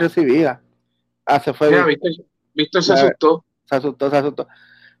críticamente fue bien recibida. Se fue Mira, bien. Víctor se La- asustó. se asustó.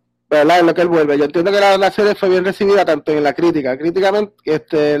 Pero es lo que él vuelve. Yo entiendo que la serie fue bien recibida tanto en la crítica.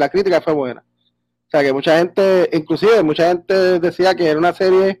 Críticamente, la crítica fue buena. O sea que mucha gente decía que era una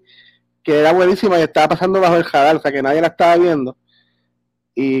serie que era buenísima y estaba pasando bajo el radar, o sea que nadie la estaba viendo.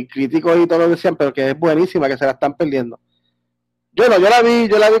 Y críticos y todos decían, pero que es buenísima, que se la están perdiendo. Yo la vi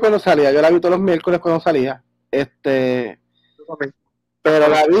cuando salía, yo la vi todos los miércoles cuando salía. Pero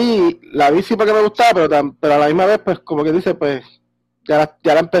la vi sí porque me gustaba, pero a la misma vez, pues como que dice, pues ya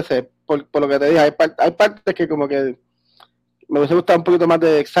la empecé, por lo que te dije, hay partes que como que me hubiese gustado un poquito más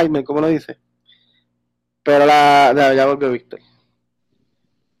de excitement, como uno dice. Pero ya volvió Víctor.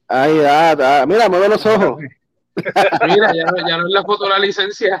 Ahí, mira, mueve los Ahora ojos. sí. Mira, ya no es la foto de la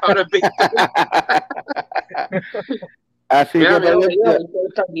licencia, ahora es Víctor. Así Mira, que mira, pues, Víctor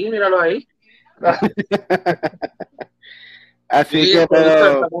está aquí, míralo ahí. así Sí, que Víctor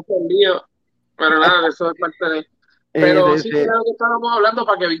pero está confundido. Pero nada, eso es parte de. Pero sí, sí, sí. era lo que estábamos hablando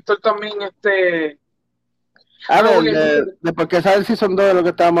para que Víctor también A ver, de por qué sabe el Season 2 de lo que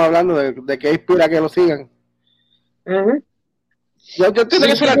estábamos hablando, de qué inspira que lo sigan. Yo entiendo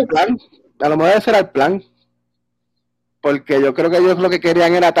que ese era el plan. A lo mejor ese era el plan. Porque yo creo que ellos lo que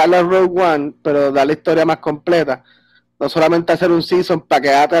querían era atarlo a Rogue One, pero dar la historia más completa. No solamente hacer un season para que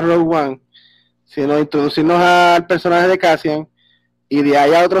ate a Rogue One, sino introducirnos al personaje de Cassian y de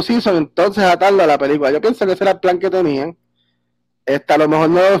ahí a otro season, entonces atarlo a la película. Yo pienso que ese era el plan que tenían. A lo mejor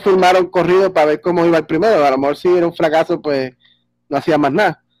no filmaron corrido para ver cómo iba el primero. A lo mejor si era un fracaso, pues no hacían más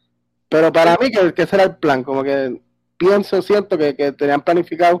nada. Pero para mí que ese era el plan. Como que siento que tenían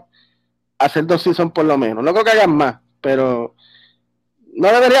planificado hacer 2 seasons por lo menos. No creo que hagan más, pero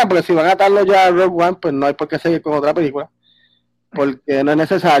no deberían, porque si van a atarlo ya a Rogue One, pues no hay por qué seguir con otra película. Porque no es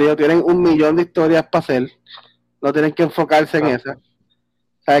necesario. Tienen 1,000,000 de historias para hacer. No tienen que enfocarse en esa.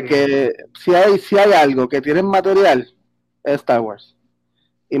 O sea que si hay algo que tienen material, es Star Wars.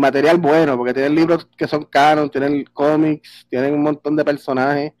 Y material bueno, porque tienen libros que son canon, tienen cómics, tienen un montón de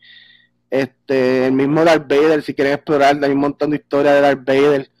personajes. El mismo Darth Vader, si quieren explorar, hay un montón de historias de Darth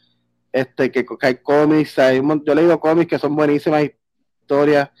Vader. Que hay cómics, yo he leído cómics que son buenísimas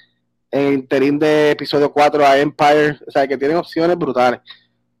historias. En el interín de episodio 4 a Empire, o sea, que tienen opciones brutales.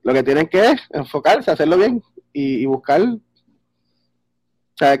 Lo que tienen que es enfocarse, hacerlo bien y buscar. O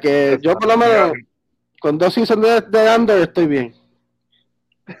sea, que yo por lo menos con 2 seasons de Andor estoy bien.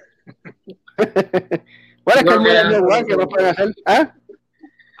 Bueno, es que es muy igual que no pueden hacer. ¿Ah?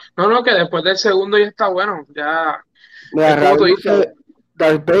 No, que después del segundo ya está bueno. Ya. Mira, Raúl dice,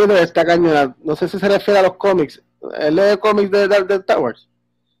 Darth Vader está cañona. No sé si se refiere a los cómics. ¿Él lee cómics de Star Wars?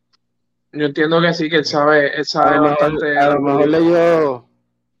 Yo entiendo que sí, que él sabe bastante. A lo mejor leyó.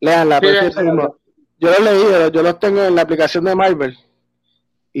 Leanla, sí, yo los leí, yo los tengo en la aplicación de Marvel.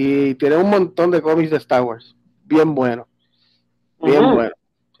 Y tiene un montón de cómics de Star Wars. Bien bueno. Bien bueno.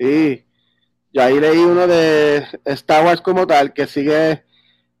 Sí. Yo ahí leí uno de Star Wars como tal, que sigue,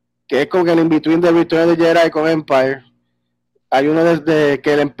 que es como que el in-between de Return of the Jedi con Empire. Hay uno desde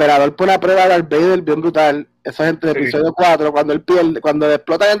que el emperador pone a prueba a Darth Vader, bien brutal. Eso es entre el episodio 4, cuando él pierde, cuando le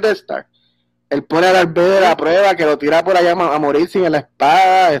explota el Death Star. Él pone a Darth Vader a prueba, que lo tira por allá a morir sin la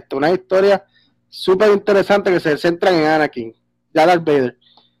espada. Una historia súper interesante que se centra en Anakin, ya Darth Vader.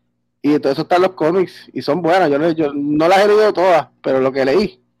 Y todo eso está en los cómics, y son buenas. Yo no las he leído todas, pero lo que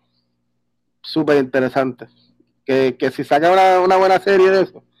leí, súper interesante. Que si saca una buena serie de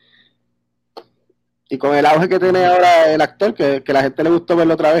eso, y con el auge que tiene ahora el actor, que la gente le gustó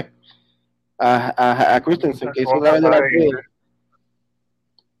verlo otra vez, a Christensen, que hizo otra vez de Darth Vader.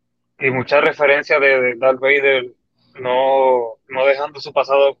 Y muchas referencias de Darth Vader no dejando su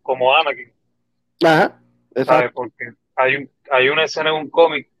pasado como Anakin. Ajá, exacto. Porque hay una escena en un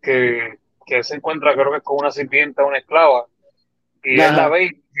cómic que se encuentra, creo que es con una sirvienta, una esclava, y él la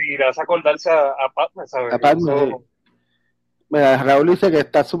ve y le hace acordarse a Padme, ¿sabes? A Padme, sí. Mira, Raúl dice que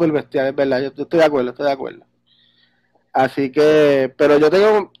está súper bestial, es verdad, yo estoy de acuerdo. Así que, pero yo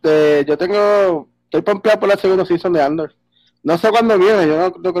estoy pompeado por la segunda season de Andor. No sé cuándo viene,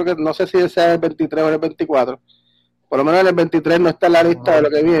 yo creo que, no sé si sea el 23 o el 24. Por lo menos en el 23 no está en la lista de lo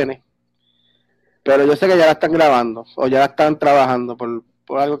que viene. Pero yo sé que ya la están grabando, o ya la están trabajando, por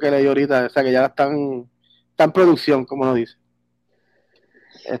algo que leí ahorita, o sea que ya está en producción, como nos dice.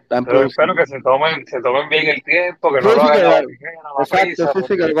 Pero espero que se tomen bien el tiempo, que no lo hagan exacto,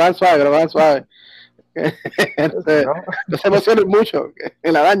 que lo hagan suave, no se emocionen mucho,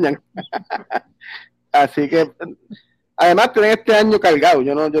 que la dañan. Así que, además tienen este año cargado,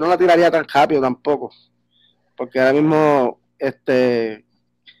 yo no la tiraría tan rápido tampoco, porque ahora mismo, en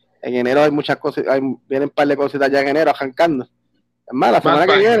enero hay muchas cosas, vienen un par de cositas ya en enero arrancando. Es más, la semana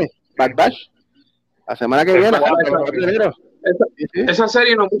que viene, Bad Batch, la semana que viene, enero. Esa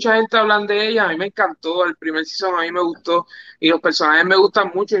serie, no mucha gente hablan de ella. A mí me encantó el primer season, a mí me gustó y los personajes me gustan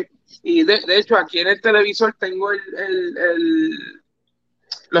mucho. Y de hecho, aquí en el televisor tengo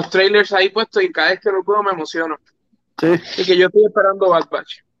los trailers ahí puestos y cada vez que los veo me emociono. Sí. Y que yo estoy esperando Bad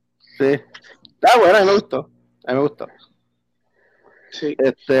Batch. Sí. Está bueno, a mí me gustó. Sí.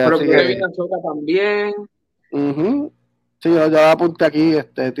 Pero así que viene Ahsoka también. Sí, yo apunté aquí,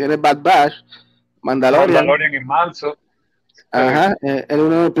 tiene Bad Batch, Mandalorian en marzo. Ajá, el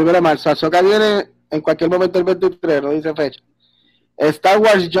 1 de marzo. Ahsoka viene en cualquier momento el 23, no dice fecha. Star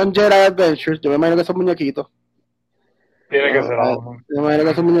Wars Young Jedi Adventures, yo me imagino que son muñequitos. Tiene que ser. Yo me imagino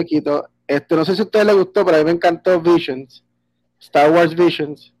que son muñequitos. No sé si a ustedes les gustó, pero a mí me encantó Visions. Star Wars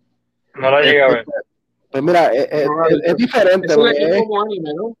Visions. No la llegué a ver. Pues mira, es diferente. Es como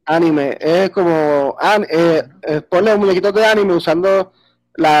anime, ¿no? Anime, es como ponle muñequitos de anime usando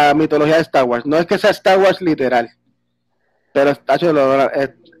la mitología de Star Wars. No es que sea Star Wars literal, pero está chulo.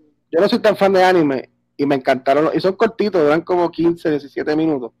 Yo no soy tan fan de anime y me encantaron, y son cortitos, duran como 15, 17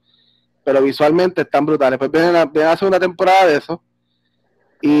 minutos, pero visualmente están brutales. Pues viene la segunda temporada de eso,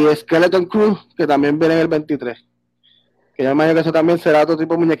 y Skeleton Crew, que también viene en el 23, que yo imagino que eso también será otro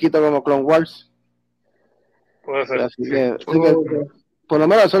tipo de muñequito como Clone Wars. Puede ser. Así que por lo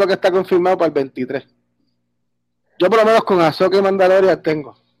menos eso es lo que está confirmado para el 23. Yo por lo menos con Ahsoka y Mandalorian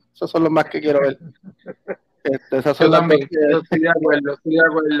tengo. Esos son los más que quiero ver. Esas son Yo también, yo estoy de acuerdo,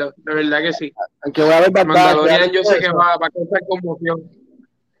 de verdad que sí. aunque voy a ver Bad Mandalorian Batch, yo sé que va a causar conmoción.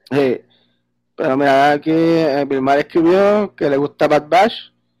 Sí. Pero mira, aquí Vilmar escribió que le gusta Bad Batch,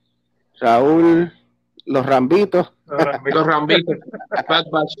 Raúl, los Rambitos, Los Rambitos, Bad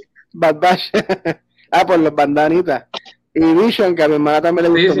Batch. Bad Batch, por los bandanitas, y Vision, que a mi hermana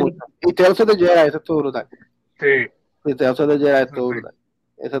también le gustó mucho. Y Tales of the Jedi, eso estuvo brutal. Sí. Y Tales of the Jedi estuvo brutal.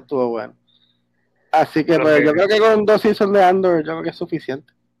 Eso estuvo bueno. Así que pues, yo creo que con 2 seasons de Andor, yo creo que es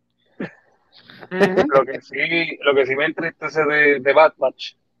suficiente. Lo que sí me entristece de Bad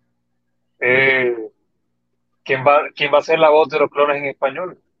Batch, ¿quién va a ser la voz de los clones en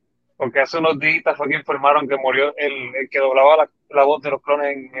español? Porque hace unos días fue que informaron que murió el que doblaba la voz de los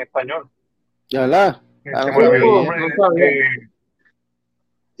clones en español. ¿De verdad? Se me olvidó el nombre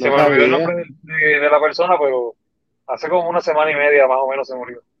se me olvidó el nombre de la persona, pero hace como una semana y media más o menos se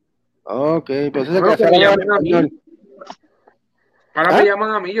murió. Ok, pues eso Bueno, que me llaman a mí. Ahora me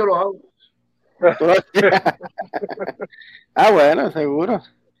llaman a mí, yo lo hago. Bueno, seguro.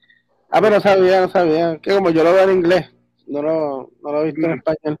 Pero no sabía. Que como yo lo veo en inglés, no lo he visto en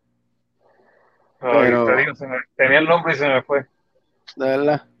español. Pero te digo, tenía el nombre y se me fue. De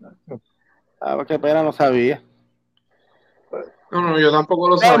verdad. Qué pena, no sabía. No, yo tampoco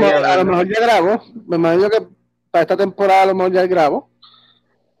lo sabía. A lo mejor ya grabó. Me imagino que para esta temporada a lo mejor ya grabó.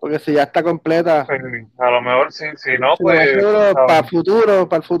 Porque si ya está completa. A lo mejor sí, si no, pues. Para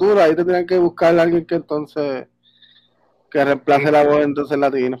el futuro, ahí tendrían que buscar a alguien que entonces que reemplace la voz entonces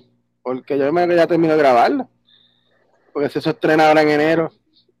latino. Porque yo me que ya terminó de grabarla. Porque si eso estrena ahora en enero,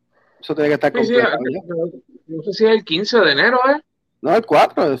 eso tiene que estar completo. No sé si es el 15 de enero, ¿eh? No, el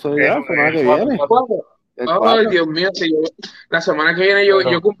 4, eso ya, la semana que viene. Ay, Dios mío, la semana que viene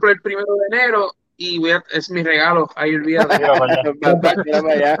yo cumplo el 1 de enero y es mi regalo. Ahí olvídate. Mira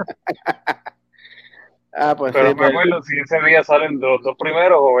para allá. Pues pero sí, me acuerdo si ese día salen los 2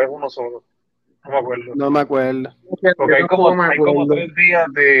 primeros o es uno solo. No me acuerdo. No me acuerdo. Porque hay como 3 días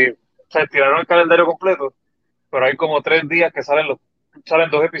de. O sea, tiraron el calendario completo, pero hay como 3 días que salen 2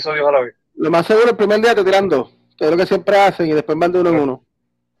 episodios a la vez. Lo más seguro, el primer día te tiran 2, que es lo que siempre hacen, y después van de uno en uno.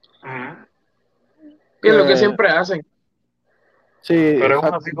 Que es lo que siempre hacen. Sí, pero es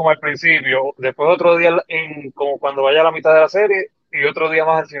uno así como al principio, después otro día como cuando vaya a la mitad de la serie y otro día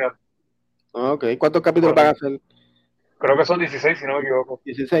más al final. Ok, ¿cuántos capítulos van a hacer? Creo que son 16, si no me equivoco.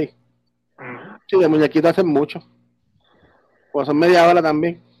 16. Sí, de muñequito hacen mucho. Pues son media hora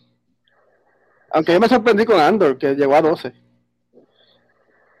también. Aunque yo me sorprendí con Andor, que llegó a 12.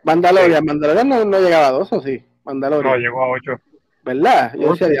 Mandalorian no llegaba a 12, ¿o sí? Mandalorian. No, llegó a 8. ¿Verdad?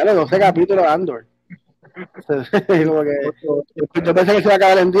 Yo decía, diablo, 12 capítulos de Andor. Como que, yo pensé que se iba a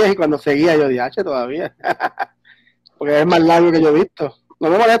acabar en 10 y cuando seguía yo dije, todavía. Porque es más largo que yo he visto. No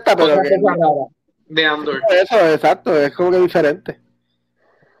me molesta, pero de Andor. Eso, exacto, es como que diferente.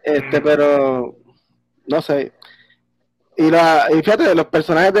 Pero no sé. Y fíjate, los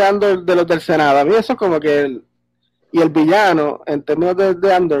personajes de Andor, de los del Senado, a mí eso como que y el villano, en términos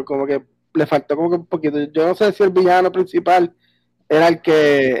de Andor, como que le faltó como que un poquito. Yo no sé si el villano principal era el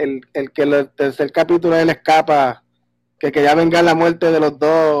que en el tercer capítulo él escapa, que quería vengar la muerte de los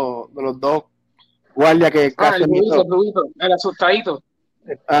dos guardias que casi el asustadito.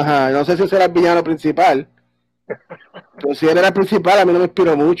 Ajá, no sé si ese era el villano principal. Pero si él era el principal, a mí no me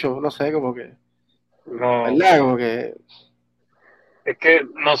inspiró mucho, no sé, como que. No. ¿Verdad? Como que. Es que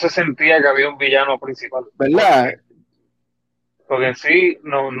no se sentía que había un villano principal. ¿Verdad? Porque en sí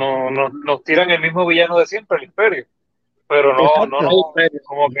nos tiran el mismo villano de siempre, el Imperio. Pero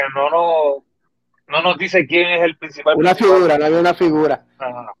como que no nos dice quién es el principal. No había una figura.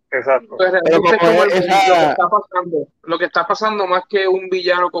 Ajá, exacto. Pues lo que está pasando más que un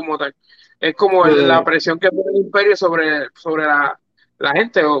villano como tal, es como la presión que pone el Imperio sobre la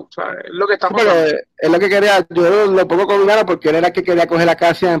gente, o sea, es lo que está pasando. Es lo que quería, yo lo pongo con villano porque él era el que quería coger la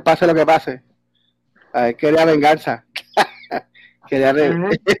Cassian en pase lo que pase. Quería venganza.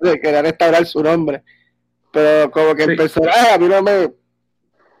 quería restaurar su nombre. Pero como que el personaje a mí no me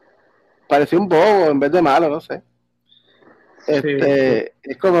pareció un bobo en vez de malo, no sé.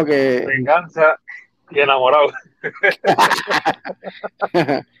 Es como que venganza y enamorado.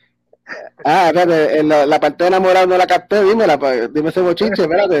 Espérate, la parte de enamorado no la capté, dime ese bochinche,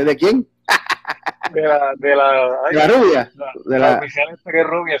 espérate, ¿de quién? La rubia. La oficial esta que es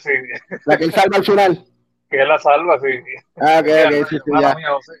rubia, sí. La que él salva al final. Que él la salva, sí. Ok, sí, ya. Mía,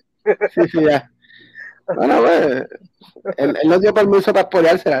 José. Sí, ya. Bueno, pues, él no dio permiso para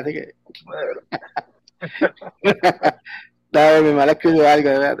spoileársela, así que. Dale, mi madre escribió algo,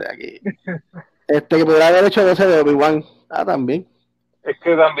 fíjate, aquí. Que podría haber hecho 12 de Obi-Wan. También. Es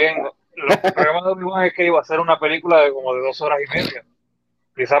que también, los problemas de Obi-Wan es que iba a ser una película de como de 2 horas y media.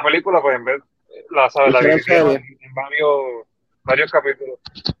 Y esa película, pues en vez, la dividieron en varios capítulos.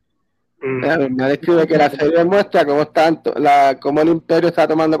 Mi madre escribe que la serie muestra cómo el Imperio está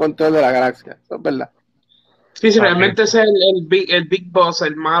tomando control de la galaxia. Eso es verdad. Sí, realmente ese es el Big Boss,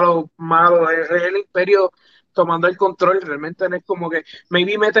 el malo, es el Imperio tomando el control. Realmente no es como que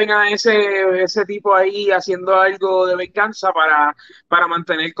maybe meten a ese tipo ahí haciendo algo de venganza para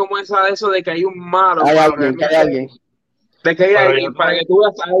mantener como de eso de que hay un malo. Hay alguien. De que hay alguien, para que tú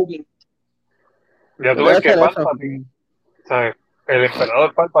veas a alguien. Ya tú ves que Palpatine, ¿sabes? El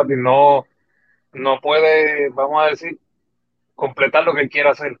emperador Palpatine no puede, vamos a decir, completar lo que él quiere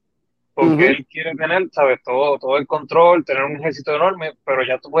hacer. Porque él quiere tener, ¿sabes? Todo el control, tener un ejército enorme, pero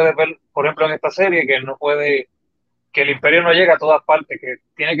ya tú puedes ver, por ejemplo, en esta serie que él no puede, que el imperio no llega a todas partes, que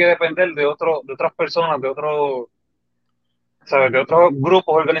tiene que depender de otras personas, ¿sabes? De otros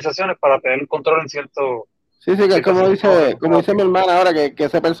grupos, organizaciones para tener el control en cierto. Sí, que como dice mi hermana ahora, que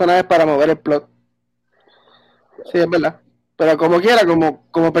ese personaje es para mover el plot. Sí, es verdad. Pero como quiera,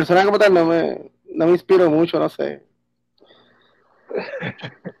 como personaje como tal, no me inspiro mucho, no sé.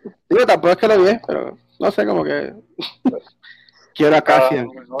 Digo, tampoco es que lo vi, pero no sé, como que quiero a Cassian.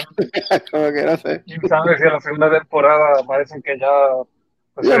 Como que no sé. ¿Quién sabe si en la segunda temporada parecen que ya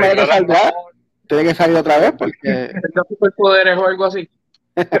pues, tiene que salir otra vez porque tenga superpoderes o algo así.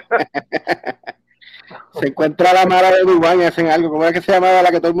 Se encuentra la mala de Obi-Wan y hacen algo. ¿Cómo es que se llamaba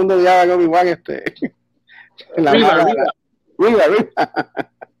la que todo el mundo odiaba en Obi-Wan? La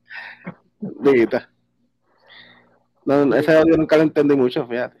Vita. No, ese audio nunca lo entendí mucho,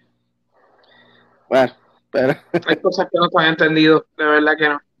 fíjate. Bueno, pero. Hay cosas que no te han entendido, de verdad que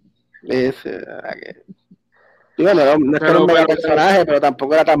no. Y bueno, no es que era un mega personaje, pero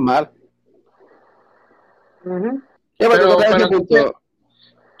tampoco era tan mal.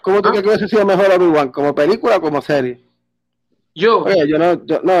 ¿Cómo tú crees que hubiese sido mejor Obi-Wan? ¿Como película o como serie?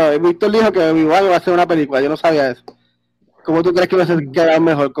 Oye, Víctor dijo que Obi-Wan iba a ser una película, yo no sabía eso. ¿Cómo tú crees que hubiese quedado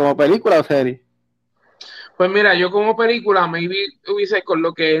mejor? ¿Como película o serie? Pues mira, yo como película maybe hubiese con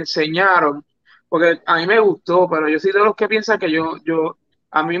lo que enseñaron, porque a mí me gustó, pero yo soy de los que piensan que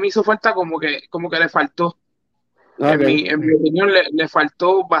a mí me hizo falta como que le faltó. Okay. En mi opinión le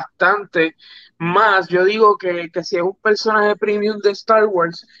faltó bastante más. Yo digo que si es un personaje premium de Star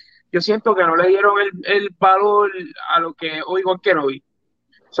Wars, yo siento que no le dieron el valor a lo que Obi-Wan Kenobi.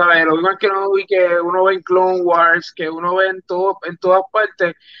 O sea, el Obi-Wan Kenobi que uno ve en Clone Wars, que uno ve en todas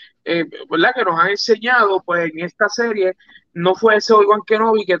partes, ¿verdad? Que nos han enseñado, pues en esta serie no fue ese Obi-Wan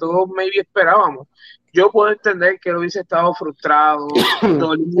Kenobi que todos maybe esperábamos. Yo puedo entender que él hubiese estado frustrado,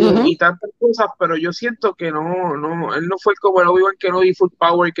 dolido y tantas cosas, pero yo siento que él no fue como el Obi-Wan Kenobi full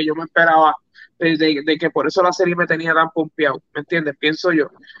power que yo me esperaba, de que por eso la serie me tenía tan pompeado, ¿me entiendes? Pienso yo.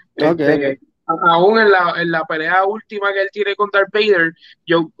 Okay. Aún en la pelea última que él tiene con Darth Vader,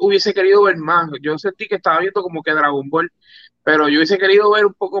 yo hubiese querido ver más. Yo sentí que estaba viendo como que Dragon Ball, pero yo hubiese querido ver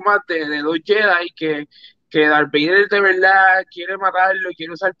un poco más de dos Jedi que Darth Vader de verdad quiere matarlo,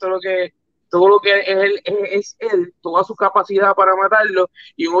 quiere usar todo lo que es él, toda su capacidad para matarlo,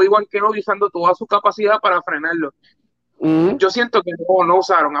 y un Obi-Wan Kenobi usando toda su capacidad para frenarlo. Yo siento que no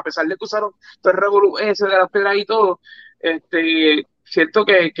usaron, a pesar de que usaron todo el revolú ese de las piedras y todo, siento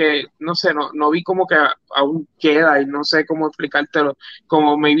que no sé, no vi como que aún queda y no sé cómo explicártelo,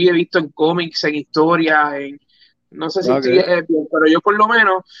 como me he visto en cómics, en historias, no sé si estoy bien, pero yo por lo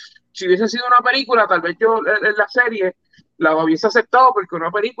menos, si hubiese sido una película, tal vez yo en la serie la hubiese aceptado porque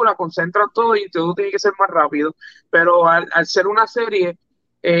una película concentra todo y todo tiene que ser más rápido, pero al ser una serie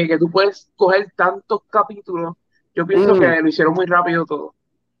que tú puedes coger tantos capítulos, yo pienso que lo hicieron muy rápido todo.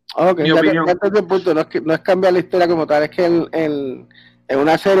 Mi opinión. El punto no es cambiar la historia como tal, es que en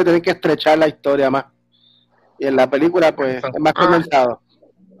una serie tienen que estrechar la historia más. Y en la película, pues, es más condensado.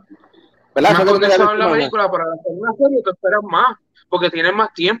 ¿Verdad? Más condensado en la película, para hacer una serie te esperas más, porque tienes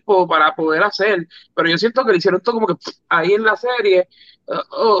más tiempo para poder hacer. Pero yo siento que le hicieron todo como que ahí en la serie,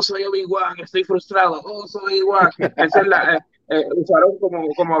 soy Obi-Wan, estoy frustrado, soy Obi-Wan. Esa es usaron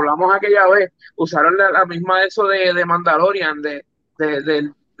como hablamos aquella vez, usaron la misma eso de Mandalorian, de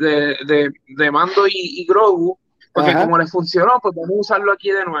Mando y Grogu, porque como les funcionó, pues vamos a usarlo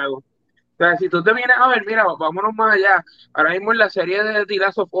aquí de nuevo. sea, si tú te vienes a ver, mira, vámonos más allá. Ahora mismo en la serie de The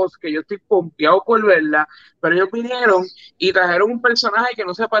Last of Us, que yo estoy pompeado por verla, pero ellos vinieron y trajeron un personaje que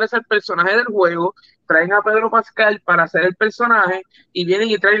no se parece al personaje del juego, traen a Pedro Pascal para hacer el personaje y vienen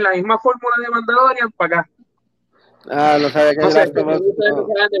y traen la misma fórmula de Mandalorian para acá. No sabía que No The sé, Last of Us,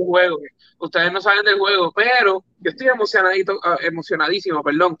 ustedes no saben del juego, pero yo estoy emocionadísimo,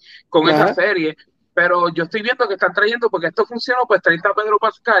 perdón, con esa Ajá. serie. Pero yo estoy viendo que están trayendo, porque esto funcionó, pues 30 Pedro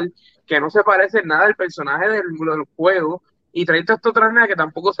Pascal, que no se parece en nada al personaje del juego, y 30 estos otras que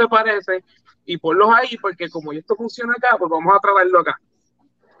tampoco se parece, y ponlos ahí, porque como esto funciona acá, pues vamos a tratarlo acá.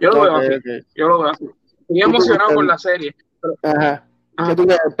 Yo lo veo Ok, así, ok. yo lo veo así. Estoy ¿Y tú, emocionado con la serie. ajá. ¿Qué Ajá. tú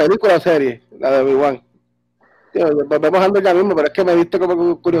crees? ¿Película o serie? La de Obi-Wan. Tío, volvemos a andar ya mismo, pero es que me diste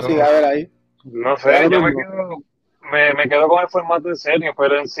como curiosidad a No, ver ahí. no ¿Era sé, lo yo mismo? me quedo con el formato de serie,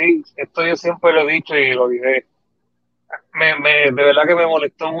 pero en sí, esto yo siempre lo he dicho y lo dije. De verdad que me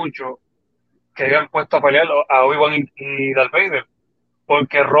molestó mucho que hayan puesto a pelear a Obi-Wan y Darth Vader,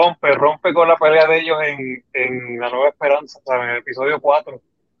 porque rompe con la pelea de ellos en La Nueva Esperanza, ¿sabes? En el episodio 4 porque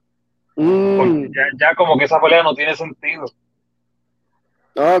Mm, ya como que esa pelea no tiene sentido,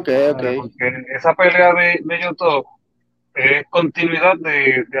 ok, ok. ¿sabes? Porque esa pelea de ellos dos es continuidad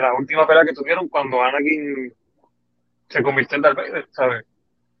de la última pelea que tuvieron cuando Anakin se convirtió en Darth Vader, ¿sabes?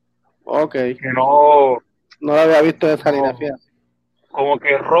 Ok. Que no, No lo había visto de esa línea, no, fíjate. como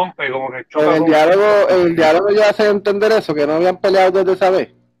que rompe, como que Pero choca con la el pelea. diálogo ya hace entender eso, que no habían peleado desde esa vez.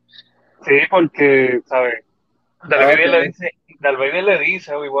 Sí, porque, ¿sabes? Ok. Darth Vader le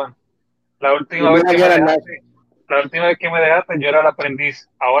dice a Obi-Wan, la You última vez mean que me again at night. dejaste, la última vez que me dejaste, yo era el aprendiz,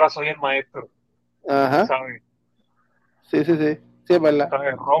 ahora soy el maestro, Ajá. ¿sabes? Sí, sí, sí. Sí, es verdad.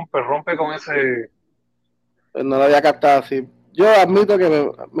 ¿Sabes? Rompe con ese. Pues no lo había captado así. Yo admito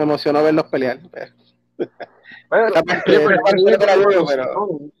que me emocionó verlos pelear. Bueno, Oye, pero Esa yo no parte dije no me que la no me llevo, pero.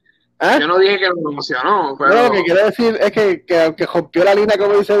 emocionó. ¿Ah? Yo no dije que no me emocionó, No, lo que pero quiero decir es que aunque rompió la línea,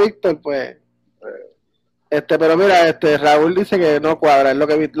 como dice Víctor, pues. Pero mira, Raúl dice que no cuadra, es lo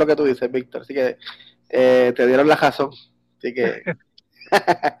que tú dices, Víctor. Así que te dieron la razón. Así que.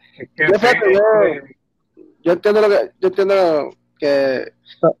 es que Yo, sí, fíjate, yo entiendo yo entiendo que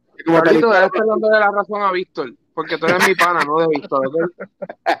como Carlito, película. debe estar dando de la razón a Víctor, porque tú eres mi pana, no de Víctor, ¿ok?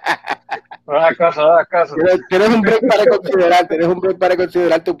 no hagas caso, no hagas caso. Tienes un break para considerar, tienes un break para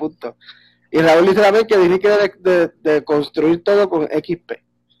considerar tu punto. Y Raúl dice también que tiene que de construir todo con XP.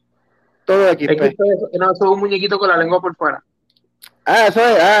 Todo Es que XP. no, eso es un muñequito con la lengua por fuera. Eso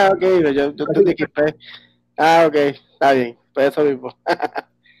es. Ok. Yo Así entendí XP. Ok. Está bien. Pues eso mismo.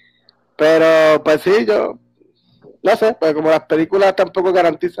 Pero, pues sí, yo. No sé, pues como las películas tampoco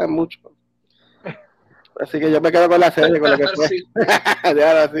garantizan mucho. Así que yo me quedo con la serie, con lo que fue. sí,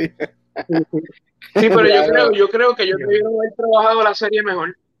 Déjalo así. sí, pero Déjalo. yo creo que ellos debieron haber trabajado la serie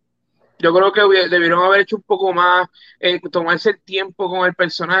mejor. Yo creo que debieron haber hecho un poco más, tomarse el tiempo con el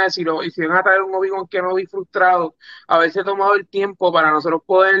personaje, y si van a traer un Obi-Wan Kenobi frustrado, haberse tomado el tiempo para nosotros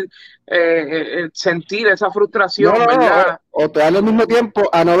poder sentir esa No, frustración, no, no. ¿verdad? O te dan al mismo tiempo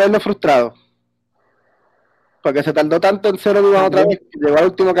a no verlo frustrado. Porque se tardó tanto en ser Obi-Wan otra También. vez, que llegó al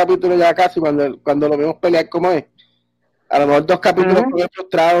último capítulo ya casi, cuando lo vimos pelear como es. A lo mejor 2 capítulos Ujú. fue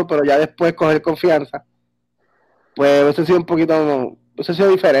frustrado, pero ya después coger confianza. Pues hubiese sido un poquito, hubiese sido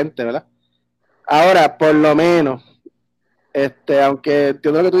diferente, ¿verdad? Ahora, por lo menos, aunque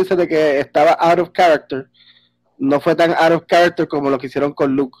entiendo lo que tú dices de que estaba out of character, no fue tan out of character como lo que hicieron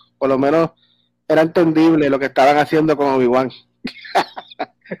con Luke. Por lo menos era entendible lo que estaban haciendo con Obi-Wan.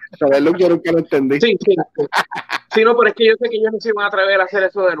 Sobre Luke yo nunca lo entendí. Sí, sí, sí. Sí, no, pero es que yo sé que ellos no se iban a atrever a hacer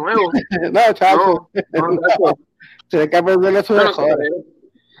eso de nuevo. No, chacho. No, no, No. chacho. Tienen que aprenderle sus No, no, errores.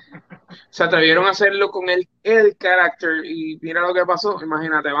 se atrevieron a hacerlo con el carácter y mira lo que pasó.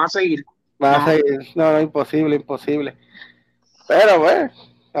 Imagínate, van a seguir. Va a No, seguir. No, no, imposible, imposible. Pero bueno,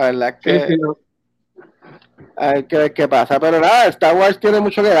 la verdad es sí, que sí, no. hay que ver qué pasa. Pero nada, Star Wars tiene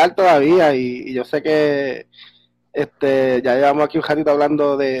mucho que dar todavía y yo sé que ya llevamos aquí un ratito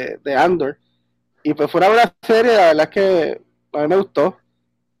hablando de Andor. Y pues fue una buena serie, la verdad es que a mí me gustó.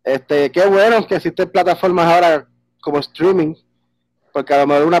 Qué bueno que existen plataformas ahora como streaming, porque a lo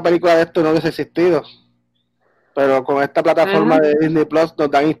mejor una película de esto no hubiese existido. Pero con esta plataforma Ujú. de Disney Plus nos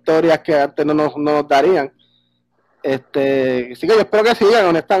dan historias que antes no nos darían. Sí que yo espero que sigan,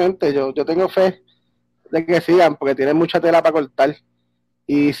 honestamente. Yo tengo fe de que sigan, porque tienen mucha tela para cortar.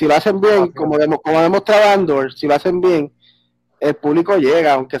 Y si lo hacen bien, Demasiado. como ha demostrado Andor, si lo hacen bien, el público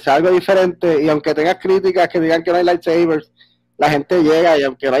llega, aunque sea algo diferente, y aunque tengas críticas que digan que no hay lightsabers, la gente llega, y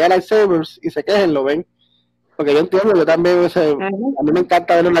aunque no haya lightsabers y se quejen, lo ven. Porque yo entiendo, yo también, Ujú. a mí me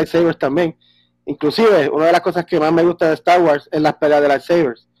encanta ver los lightsabers también. Inclusive, una de las cosas que más me gusta de Star Wars es las peleas de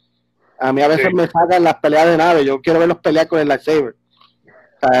lightsabers. A mí a veces me sacan las peleas de nave, yo quiero verlos pelear con el lightsaber.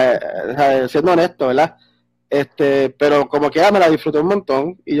 Siendo honesto, ¿verdad? Pero como quiera me la disfruté un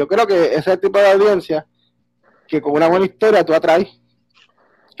montón, y yo creo que ese es el tipo de audiencia que con una buena historia tú atraes,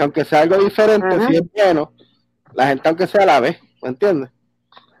 que aunque sea algo diferente, si es bueno, la gente aunque sea la ve, ¿me entiendes?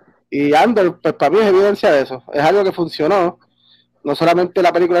 Y Andor, pues para mí es evidencia de eso, es algo que funcionó, no solamente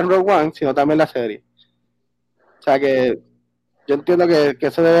la película en Rogue One, sino también la serie. O sea que yo entiendo que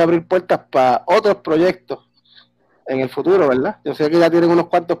eso debe abrir puertas para otros proyectos en el futuro, ¿verdad? Yo sé que ya tienen unos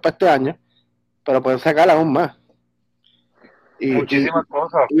cuantos para este año, pero pueden sacar aún más. Muchísimas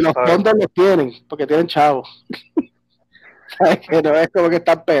cosas. Y los fondos los tienen, porque tienen chavos. ¿Sabes? Que no es como que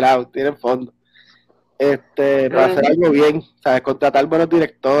están pelados, tienen fondos. Para hacer algo bien, ¿sabes? Contratar buenos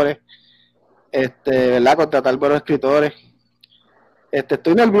directores, ¿verdad? Contratar buenos escritores.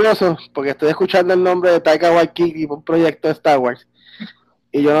 Estoy nervioso porque estoy escuchando el nombre de Taika Waititi por un proyecto de Star Wars.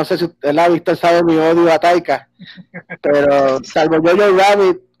 Y yo no sé si usted la ha visto, sabe mi odio a Taika, pero salvo Jojo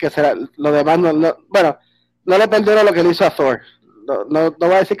Rabbit, que será lo demás, bueno, no le perdono lo que le hizo a Thor. No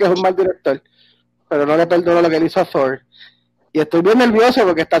voy a decir que es un mal director, pero no le perdono lo que le hizo a Thor. Y estoy bien nervioso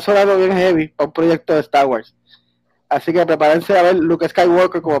porque está sonando bien heavy para un proyecto de Star Wars. Así que prepárense a ver Luke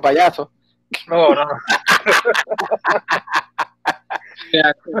Skywalker como payaso. No.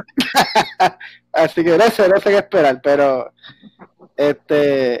 Así que no sé qué esperar, pero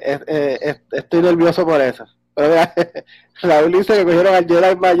estoy nervioso por eso. Pero mira, Raúl dice que cogieron al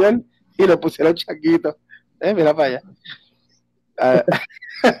Jedi mayor y lo pusieron changuito. Mira para allá.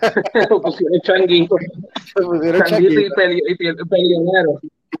 Lo pusieron changuito. Se pusieron changuito y peleonero.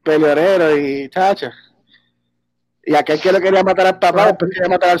 Y peleonero y chacho. Y aquel que lo quería matar al papá, después quería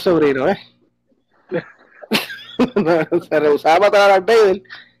matar al sobrino, se rehusaba a matar a Darth Vader,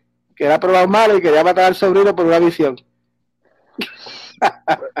 que era probado malo, y quería matar al sobrino por una visión.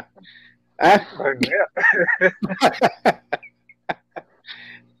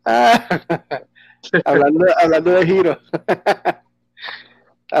 Hablando de giro.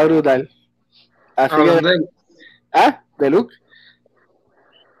 Está brutal. Así de Luke.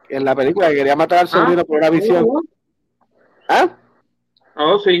 En la película que quería matar al sobrino por una visión.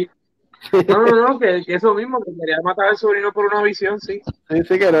 Oh, sí. No, que eso mismo, que quería matar al sobrino por una visión, sí.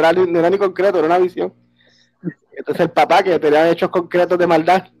 Sí, que no era ni concreto, era una visión. Entonces el papá, que tenía hechos concretos de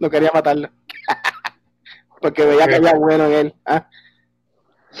maldad, no quería matarlo. Porque veía que había bueno en él.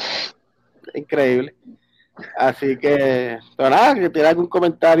 Increíble. Así que, pero nada, que tiene algún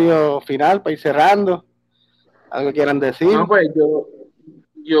comentario final para ir cerrando. Algo que quieran decir. No, pues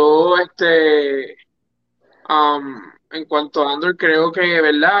yo en cuanto a Andor, creo que,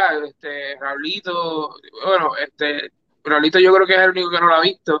 ¿verdad? Raulito, bueno, Raulito yo creo que es el único que no lo ha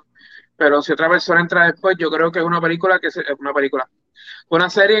visto, pero si otra persona entra después, yo creo que es una una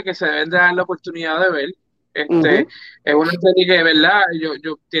serie que se deben de dar la oportunidad de ver. Es una serie que, ¿verdad?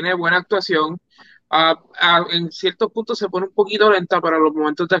 Yo tiene buena actuación. En ciertos puntos se pone un poquito lenta, pero los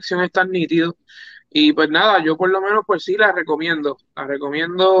momentos de acción están nítidos. Y pues nada, yo por lo menos pues sí la recomiendo. La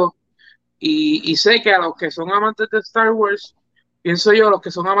recomiendo y sé que a los que son amantes de Star Wars, pienso yo, los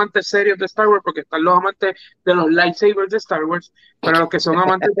que son amantes serios de Star Wars, porque están los amantes de los lightsabers de Star Wars, pero los que son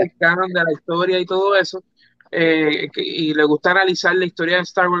amantes del canon, de la historia y todo eso, y les gusta analizar la historia de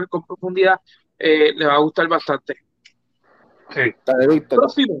Star Wars con profundidad, les va a gustar bastante. Sí.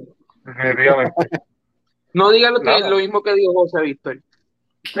 Próximo. Definitivamente. No digan lo mismo que dijo José Víctor.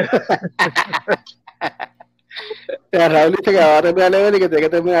 Raúl dice que va a terminar Level y que tiene que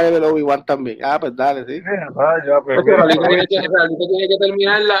terminar Level Obi-Wan también. Pues dale, sí. Raulito tiene que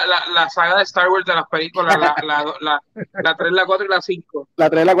terminar la saga de Star Wars de las películas, la 3, la 4 y la 5. La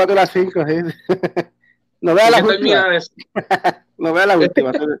 3, la 4 y la 5, sí. No veas las últimas. No veas las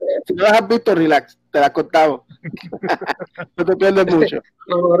últimas. Si no las has visto, relax, te las contamos. No te pierdes mucho.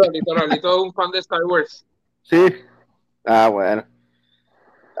 No, Raulito es un fan de Star Wars. Sí. Bueno.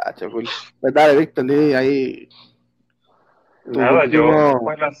 Cool. Pues dale, Víctor, ahí. Nada, yo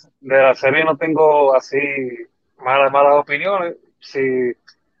pues, de la serie no tengo así malas opiniones. Sí,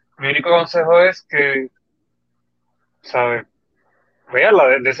 mi único consejo es que, ¿sabes?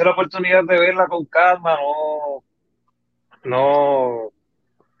 Véanla, dése la oportunidad de verla con calma, no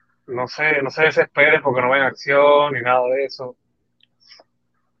se desespere porque no ven acción ni nada de eso.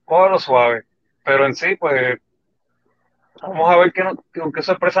 Cógalo suave. Pero en sí, pues, vamos a ver con qué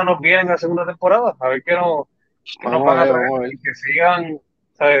sorpresa nos viene en la segunda temporada, a ver qué nos van a traer y que sigan,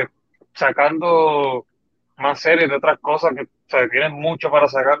 ¿sabes? Sacando más series de otras cosas que, ¿sabes? Tienen mucho para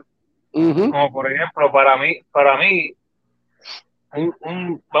sacar. Como por ejemplo, para mí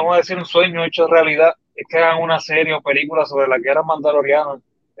vamos a decir un sueño hecho realidad es que hagan una serie o película sobre la guerra mandaloriana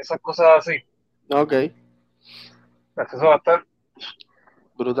esas cosas así. Ok, Eso va a estar.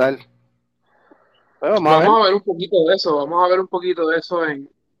 brutal. Pues vamos a ver. Vamos a ver un poquito de eso, vamos a ver un poquito de eso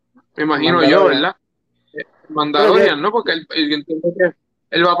me imagino yo, Mandalorian. ¿verdad? Pero que, Mandalorian, ¿no? Porque él entiendo que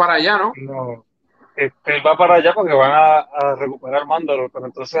él va para allá, ¿no? No, él va para allá porque van a recuperar Mandalore, pero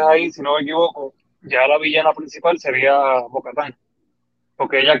entonces ahí, si no me equivoco, ya la villana principal sería Bo-Katan,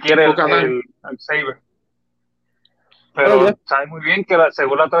 porque ella quiere Bo-Katan. el Saber. pero yo, Pero sabe muy bien que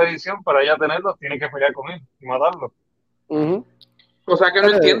según la tradición, para ella tenerlo, tiene que pelear con él y matarlo. ujú. O sea que no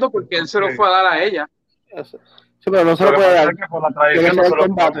Eh, entiendo por qué él se lo fue a dar a ella. Eso. Sí, pero no se Lo lo que puede pasa dar. es que por la Tiene que tradición ser no en se lo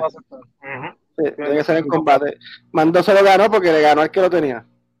combate. puede aceptar. Ujú. Sí, Tiene tiene que que ser ser en en combate. combate. Mando se lo ganó porque le ganó al que lo tenía.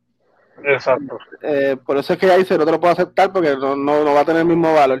 Exacto. Por eso es que ella dice, no te lo puedo aceptar porque no va a tener el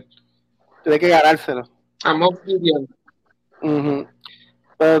mismo valor. Tiene que ganárselo. A Moff Gideon. Ujú.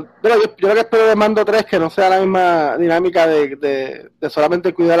 Pero yo lo que espero de Mando 3 que no sea la misma dinámica de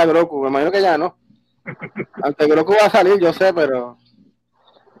solamente cuidar a Grogu. Me imagino que ya no. Aunque Grogu va a salir, yo sé, pero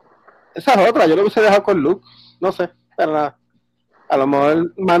esa es otra. Yo lo hubiese dejado con Luke. No sé, pero nada. A lo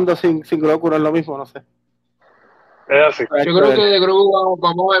mejor Mando sin Grogu no es lo mismo, no sé. Es así. Yo creo que de Grogu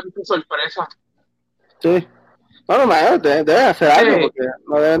vamos a ver muchas sorpresas. Sí. Bueno, imagino, deben hacer algo porque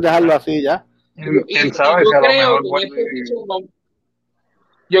no deben dejarlo así ya. ¿Quién Y sabe yo si a lo creo mejor que en este vuelve? season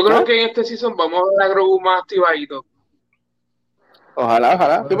yo creo ¿Ah? que en este season vamos a ver a Grogu más activadito. Ojalá,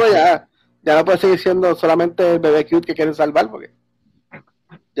 ojalá. Sí, pues ya no puede seguir siendo solamente el bebé cute que quieren salvar porque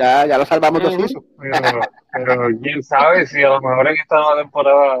ya lo salvamos dos seasons. Pero quién sabe si a lo mejor en esta nueva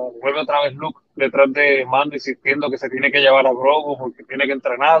temporada vuelve otra vez Luke detrás de Mando insistiendo que se tiene que llevar a Grogu porque tiene que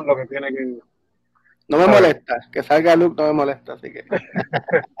entrenarlo, que tiene que, No me ¿sabes? molesta, que salga Luke no me molesta, así que.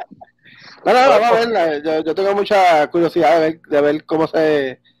 No, vamos a verla. Yo tengo mucha curiosidad de ver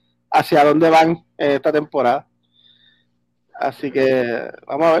hacia dónde van esta temporada. Así que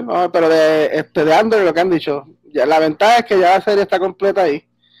vamos a ver, pero de Andor lo que han dicho, ya la ventaja es que ya la serie está completa ahí,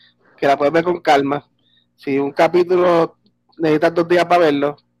 que la puedes ver con calma. Si un capítulo necesitas 2 días para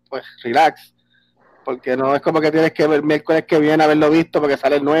verlo, pues relax, porque no es como que tienes que ver miércoles que viene haberlo visto porque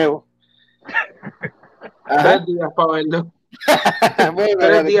sale el nuevo. Ajá. 3 días para verlo. Bueno,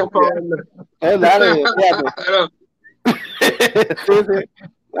 3 días para verlo. dale, fíjate. Sí, sí.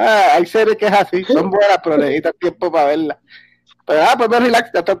 Hay series que es así, son buenas, pero necesitas tiempo para verlas. Pero pues me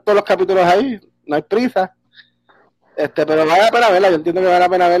relax, ya están todos los capítulos ahí, no hay prisa. Pero vale la pena verla, yo entiendo que vale la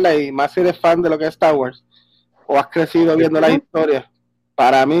pena verla, y más si eres fan de lo que es Star Wars, o has crecido viendo las historias.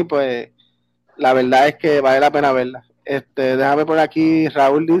 Para mí, pues, la verdad es que vale la pena verla. Déjame por aquí,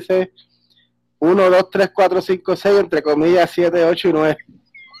 Raúl dice 1, 2, 3, 4, 5, 6, entre comillas, 7, 8 y 9.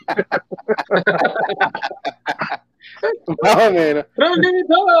 Más o menos.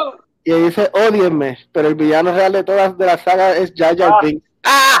 Y dice, odienme, pero el villano real de todas de la saga es Jar Jar Binks.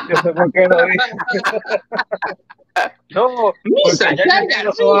 Yo sé por qué lo dije. No, porque ya tiene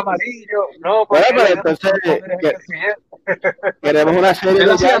los ojos amarillos. No, porque bueno, pero entonces queremos una serie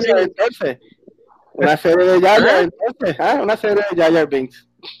de Jar Jar entonces. Una serie de Jar Jar entonces, una serie de Jar Jar Binks.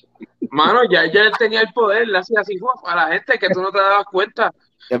 Mano, ya él tenía el poder, le hacía así a la gente que tú no te dabas cuenta.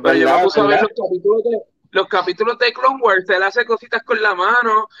 Es Pero yo verdad, me puse a ver los capítulos de Clone Wars, él hace cositas con la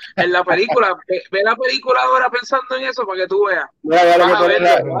mano en la película. Ve la película ahora pensando en eso para que tú veas. Mira,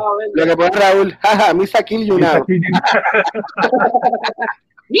 lo que pone Raúl, jaja, Misa kill you now.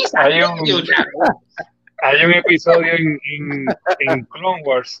 Hay un episodio en Clone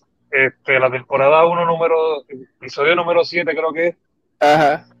Wars, la temporada 1, episodio número 7 creo que es,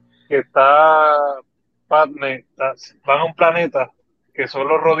 Ajá. que está Padme, van a un planeta que son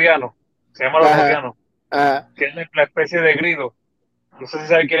los Rodianos, se llama los Rodianos, que es la especie de Grido. No sé si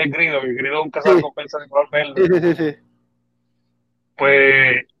saben quién es Grido, que Grido es un cazarrecompensa de color verde. Sí.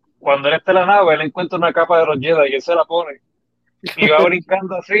 Pues cuando él está en la nave, él encuentra una capa de los Jedi y él se la pone. Y va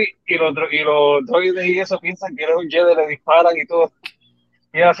brincando así, y los droides y eso piensan que él es un Jedi, le disparan y todo.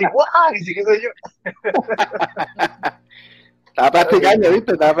 Y él así, ¡guau! Y sí que soy yo. Estaba practicando,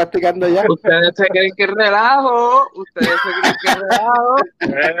 ¿viste? Estaba practicando ya. Ustedes se creen que es relajo.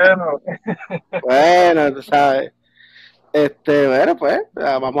 Bueno, tú sabes. Bueno, pues,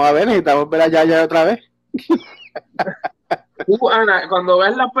 vamos a ver, necesitamos ver a Yaya otra vez. Ana, cuando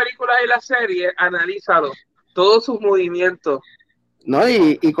ves las películas y las series, analízalo. Todos sus movimientos. No,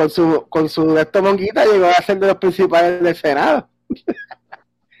 y con su monguita llegó a ser de los principales del Senado.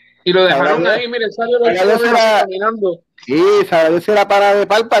 Y lo dejaron ahí, miren, salió caminando. Sí, sabes si era para de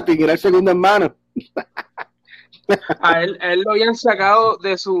Palpatine, que era el segundo hermano. A él lo habían sacado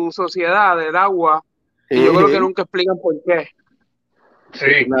de su sociedad, del agua, y yo creo que nunca explican por qué.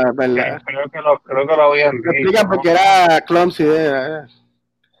 Sí, no, es verdad. Creo que lo habían dicho. Explican porque era clumsy.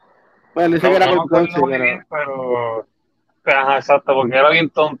 Bueno, dice No, que era no me con acuerdo Clancy, muy pero bien, pero ajá, exacto, porque era bien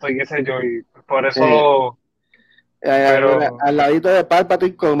tonto y qué sé yo, y por eh, eso, pero, al ladito de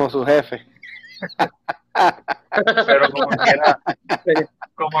Palpatine como su jefe. pero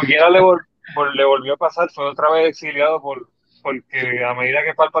como quiera le volvió a pasar, fue otra vez exiliado porque a medida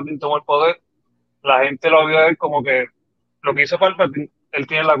que Palpatine tomó el poder, la gente lo vio a él como que lo que hizo Palpatine, él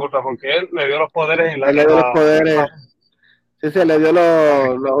tiene la culpa, porque él le dio los poderes Él le dio los en poderes. la Sí, se le dio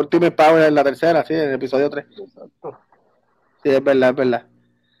 ¿sabes? los Ultimate Power en la tercera, sí, en el episodio 3. Exacto. Sí, es verdad, es verdad.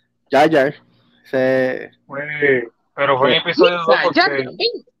 Jar Jar. Se, Pero fue en se- episodio 2 Ya, porque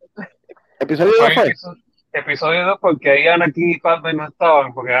 ¿Episodio fue 2 en fue? episodio 2 porque ahí Anakin y Padme no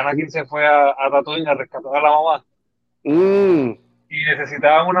estaban, porque Anakin se fue a Tatooine a rescatar a la mamá Mm. y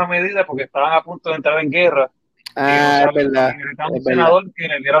necesitaban una medida porque estaban a punto de entrar en guerra y no Ah, es salió. Y verdad, necesitaban un es verdad. senador que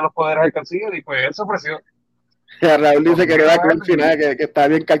le diera los poderes al canciller y pues él se ofreció. Raúl dice que no Cogieron era a él Clancy y, nada, que está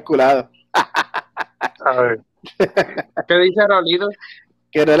bien calculado. ¿sabes? ¿qué dice Rolito?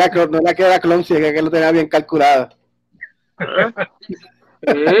 Que no era que era Clancy, que lo tenía bien calculado.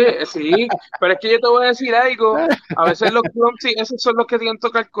 ¿Eh? Sí, pero es que yo te voy a decir algo. A veces los clumsy, esos son los que tienen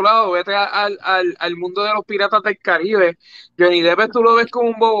todo calculado. Vete al mundo de los piratas del Caribe. Johnny Depp tú lo ves como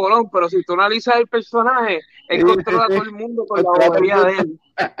un bobolón, pero si tú analizas el personaje, Sí, él sí, controla a todo sí. el mundo con la Controla todo el bobería de mundo.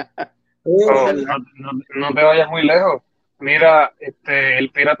 él. Es No, verdad. no te vayas muy lejos. Mira, el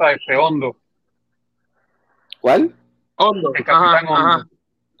pirata Hondo, ¿Cuál? Hondo, el ajá, capitán ajá. Hondo.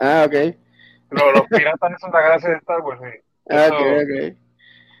 Ah, ok. Los piratas esos de la gracia de Star Wars, sí. Ah, ok, Eso, ok.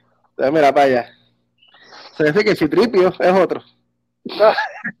 Entonces, mira para allá. Se dice que Citripio es otro.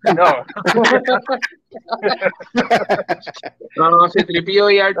 no, No, Citripio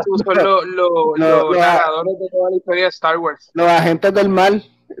y Artu son Los, los narradores de toda la historia de Star Wars. los agentes del mal,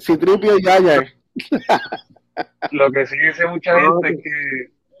 Citripio y Jar Jar. lo que sí dice mucha No, gente es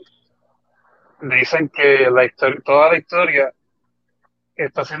que dicen que la historia, toda la historia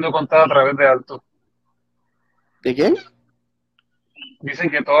está siendo contada a través de Alto. ¿De quién? Dicen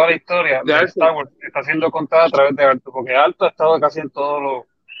que toda la historia de de Star Artu. Wars está siendo contada a través de Alto, porque Alto ha estado casi en todos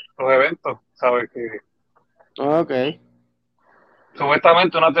los eventos, ¿sabes? Que Ok.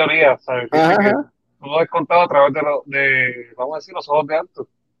 supuestamente una teoría, ¿sabes? Ajá, Dice que ajá. todo es contado a través vamos a decir, los ojos de Alto.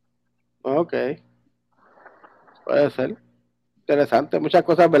 Ok. Puede ser. Interesante. Muchas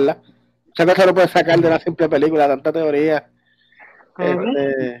cosas, ¿verdad? Muchas cosas no puedes sacar de una simple película, tanta teoría. Ujú.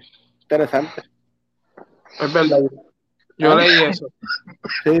 Interesante. Es verdad. Yo ¿Ah? leí eso.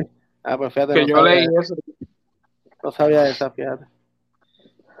 Sí. Ah, pues fíjate, Que yo leí eso. no sabía esa, fíjate.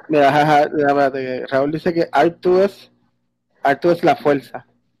 Mira, jaja, mira, espérate, que Raúl dice que Artu es la fuerza.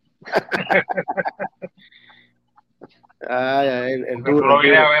 Ay, ay, el Porque tú duro, el lo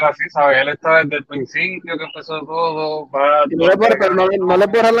vienes duro. a ver así, ¿sabes? Él está desde el principio que empezó todo, va Y no le Lord borra, pero Vader, no le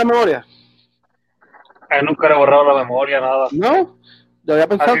borra la memoria. a él nunca le borraron la memoria, nada. No, yo había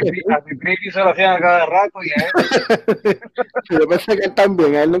pensado que sí. A Citripio se lo hacían a cada rato y a él Yo pensé que él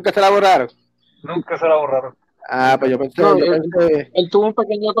también, a él nunca se la borraron. nunca se la borraron. Ah, pues Nunca. No, yo pensé, él tuvo un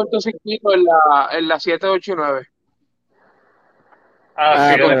pequeño cortocircuito en la 7, 8 y 9. Ah, sí, ah,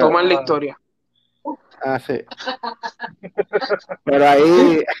 Le él costó pero, más la estaba. historia. sí. Pero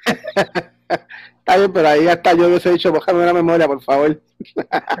ahí, está bien, pero ahí hasta yo hubiese dicho, bójame una memoria, por favor.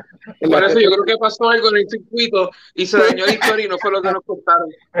 En la Por eso yo serie. creo que pasó algo en el circuito y se dañó la historia y no fue lo que nos contaron.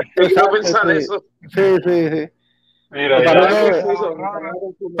 Yo quiero Exacto, pensar sí. eso. Sí, sí, sí. Mira, Para mí Estaba ya que se que, la confuso. borraron,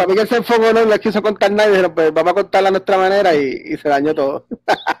 para mí que él se enfocó, no le quiso contar nada y dijeron, pues vamos a contarla a nuestra manera y se dañó todo.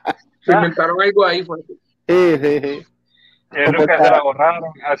 Se inventaron algo ahí. Pues. Sí, sí, sí. él O por nunca se la borraron,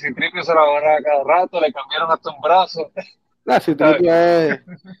 a Citripio se la borraron a cada rato, le cambiaron hasta un brazo. no, ¿Sabes?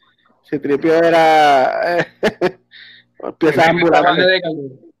 Si Tripio era piezas Citripio estaba, Carne ambulantes. de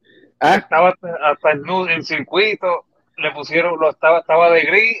cañón. ¿Ah? estaba hasta en circuito, le pusieron, estaba de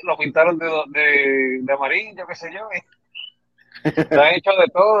gris, lo pintaron de amarillo, qué sé yo, y le han hecho de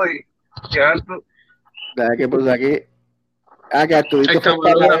todo y Alto, Deja que por aquí. Ah, que Arturito El fue el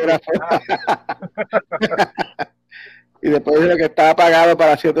camarógrafo. camarógrafo. Y después dijo que estaba apagado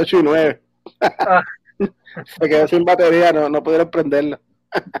para 7, 8 y 9. ah, Se quedó sin batería, no pudieron prenderlo.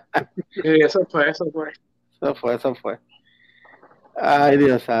 Y eso fue. Eso fue. Ay,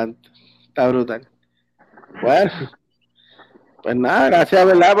 Dios santo. Está brutal. Bueno, pues nada, gracias,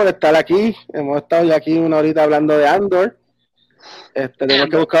 ¿verdad? Por estar aquí. Hemos estado ya aquí una horita hablando de Andor. Tenemos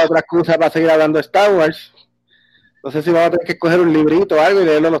que buscar otra excusa para seguir hablando de Star Wars. No sé si vamos a tener que escoger un librito o algo y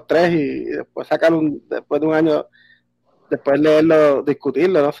leerlo los tres y después sacar después de un año, después leerlo,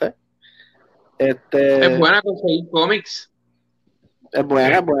 discutirlo, no sé. Es Este, buena conseguir cómics. es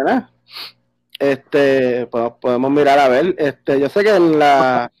buena, es buena. Podemos mirar a ver. Yo sé que en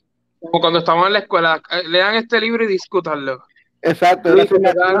la Como cuando estamos en la escuela, lean este libro y discútanlo. Exacto, Luis, te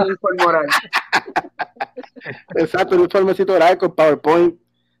dan un informe oral. Exacto, un informecito oral con PowerPoint,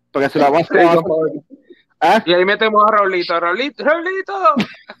 porque se lo vamos a hacer. ¿Ah? Y ahí metemos a Raulito.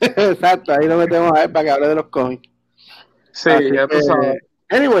 Exacto, ahí lo metemos a él para que hable de los cómics. Sí, así ya tú sabes.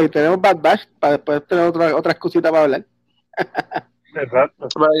 Anyway, tenemos Bad Batch para después tener otras cositas para hablar. Exacto.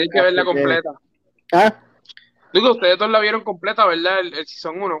 Pero hay que verla completa. ¿Ah? Digo, ustedes dos la vieron completa, ¿verdad? El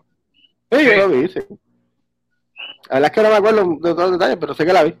Season 1. Sí, yo lo vi, sí. La verdad es que no me acuerdo de todos los detalles, pero sé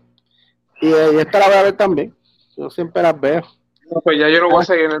que la vi. Y esta la voy a ver también. Yo siempre las veo. No, pues ya yo no voy a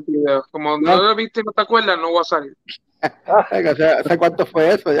seguir en el video. Como no lo viste y no te acuerdas, no voy a salir. ¿Hace cuánto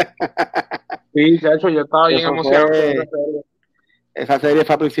fue eso ya? Sí, de hecho, yo estaba bien emocionado. Esa serie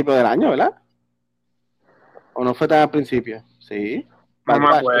fue a principios del año, ¿verdad? ¿O no fue tan al principio? Sí. No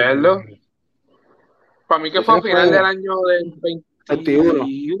me acuerdo. Para mí que fue a final del año del 21.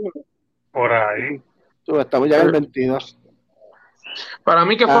 Por ahí. Estamos ya en el 22. Para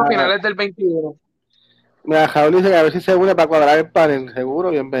mí que fue a finales del 21. Mira, Jaúl dice que a ver si se une para cuadrar el panel.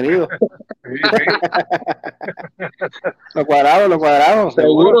 Seguro, bienvenido. Sí, sí. Lo cuadrado.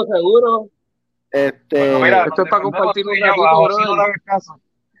 Seguro. Bueno, mira, esto es para compartir un ratito, si no le hagas caso.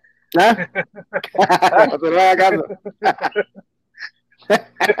 ¿Ah? No le hagas caso.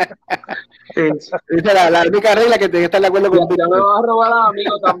 Dice la única regla que tiene que estar de acuerdo con ya me vas a robar a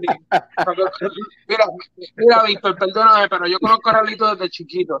amigo también. Mira, Víctor, perdóname, pero yo conozco a Raulito desde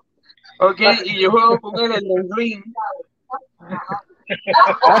chiquito. Ok, y yo juego con él en el ring.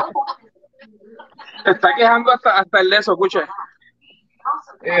 Está quejando hasta el de eso, escuche.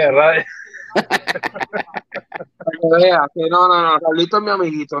 Para que vea que no, Raulito es mi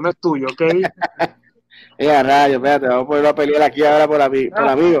amiguito, no es tuyo, ¿ok? Rayo, espérate, vamos a ponerlo a pelear aquí ahora por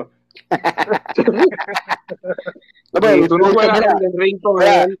amigo. No, tú no juegas en el ring con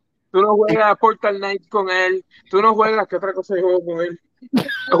él, tú no juegas Portal Knight con él, tú no juegas, ¿qué otra cosa yo juego con él?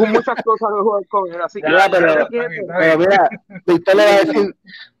 Es muchas cosas de jugar con él, así que pero mira, Víctor le va a decir,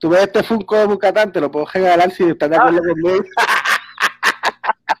 tú ves este Funko de Bucatán, te lo puedo regalar si estás de acuerdo conmigo.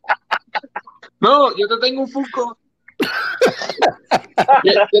 No, yo te tengo un Funko.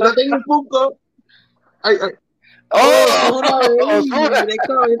 yo te tengo un Funko. Ay.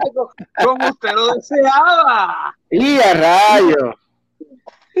 Directamente como usted lo deseaba. ¡Y a rayo!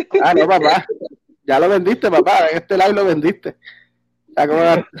 No, papá. Ya lo vendiste, papá. En este live lo vendiste.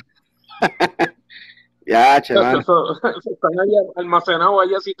 Ya, chaval. Están ahí almacenados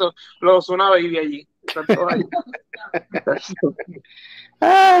allá, así los una baby allí. Están todos ahí.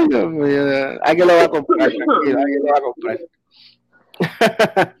 Ay, Dios mío. Alguien lo va a comprar, tranquilo, alguien lo va a comprar.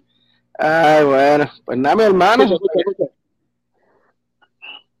 Ay, bueno, pues nada, mi hermano. Escucha.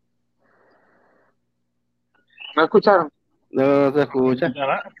 ¿No escucharon? No se escucha.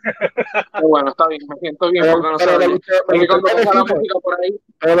 Bueno, está bien, me siento bien porque no se oye.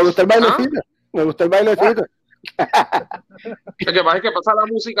 Pero me gusta el bailecito. Me gusta el bailecito. Lo que pasa es que pasa la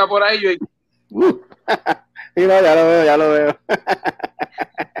música por ahí y y no, ya lo veo.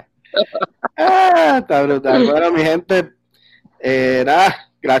 Está brutal. Bueno, mi gente, nada,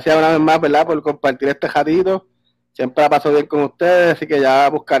 gracias una vez más, ¿verdad? Por compartir este ratito. Siempre la paso bien con ustedes, así que ya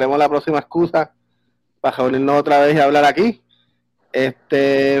buscaremos la próxima excusa para reunirnos otra vez y hablar aquí.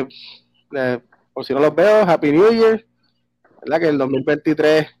 Por si no los veo, Happy New Year, ¿verdad? Que el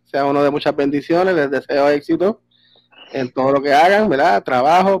 2023 sea uno de muchas bendiciones. Les deseo éxito en todo lo que hagan, ¿verdad?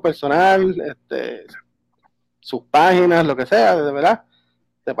 Trabajo personal, sus páginas, lo que sea, ¿verdad?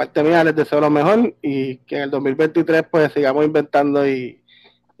 De parte mía les deseo lo mejor y que en el 2023 pues sigamos inventando y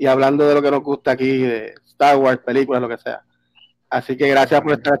hablando de lo que nos gusta aquí, de Star Wars, películas, lo que sea. Así que gracias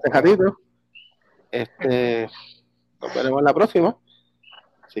por estar este ratito. Nos veremos en la próxima.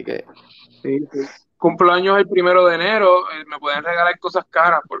 Así que sí. Cumpleaños el 1 de enero. Me pueden regalar cosas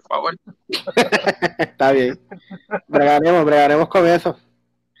caras, por favor. Está bien. Bregaremos con eso.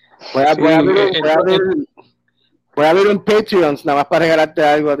 Voy a abrir un Patreon nada más para regalarte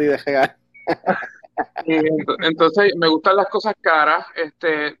algo a ti de regalar. Entonces, me gustan las cosas caras.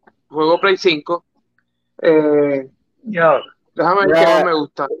 Juego Play 5. Déjame ver qué más me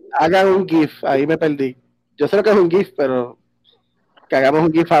gusta. Hagan un GIF, ahí me perdí. Yo sé lo que es un GIF, pero que hagamos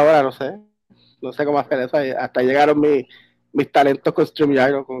un GIF ahora, no sé. No sé cómo hacer eso. Hasta llegaron mis talentos con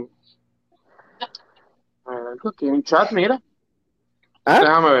StreamYard. Aquí hay un chat, mira. ¿Ah?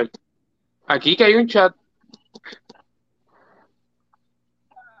 Déjame ver. Aquí que hay un chat.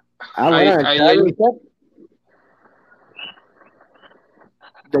 Bueno, ahí hay un chat.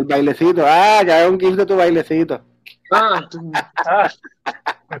 Del bailecito. Que haga un GIF de tu bailecito. Tú.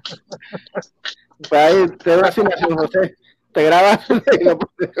 Pues ahí te doy una asignación, José. te grabas y lo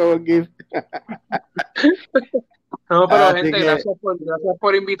pones como GIF. No, pero Así gente, que- gracias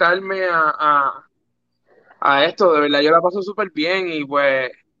por invitarme a esto, de verdad, yo la paso súper bien y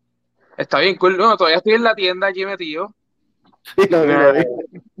pues está bien cool. No, todavía estoy en la tienda aquí metido. Sí, lo vi, lo vi.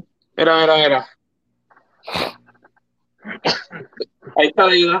 Mira. Ahí está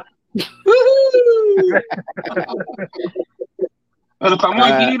la ayuda. Pero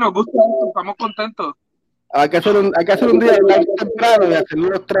estamos aquí, nos gusta esto, estamos contentos. Hay que hacer un día de live temprano y hacer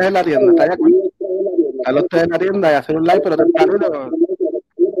los 3 en la tienda, ¿está de acuerdo? A los 3 en la tienda y hacer un live, pero temprano,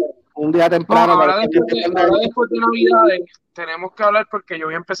 un día No, temprano. ahora para que después de Navidades tenemos que hablar porque yo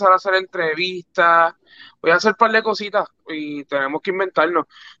voy a empezar a hacer entrevistas, voy a hacer un par de cositas y tenemos que inventarnos.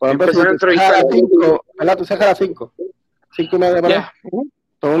 Por ejemplo, Empezar a si tú cierras entrevistar. a las 5, ¿verdad? Tú cierras a las 5, 5:30 por ahí. Ya.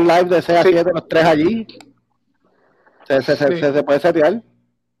 Todo un live de 6 a Sí. 7, los 3 allí. Se puede setear.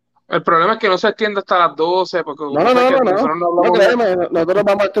 El problema es que no se extiende hasta las 12 porque No. nosotros no hablamos Créeme, nosotros no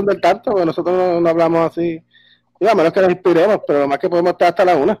vamos a extender tanto, porque nosotros no hablamos así. Y a menos que nos inspiremos, pero lo más que podemos estar hasta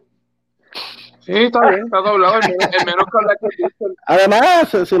la 1. Sí, está bien, está doblado, el menos que hablar que Víctor. Además,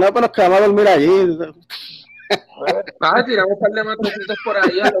 si no, pues nos quedamos a dormir allí. Nada, tiramos un par de matrecitos por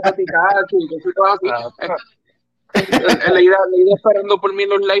ahí, a los Pikachu y cositas así. La idea esperando por mí en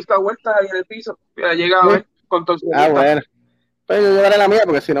los live a vuelta ahí en el piso. Ya llega a ver con todo el Bueno. Pues yo llevaré la mía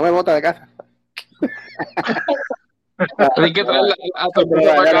porque si no me bota de casa. Hay que traer a tu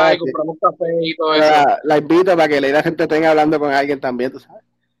esposa para acá y compramos café y todo eso. La invito para que la gente tenga hablando con alguien también, tú sabes.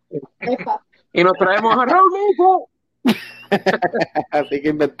 Y nos traemos a Raúl Mico. Así que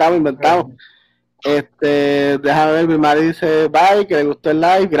inventamos. Déjame ver, mi madre dice bye, que le gustó el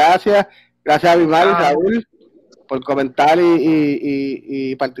live, gracias a mi madre, Raúl, por comentar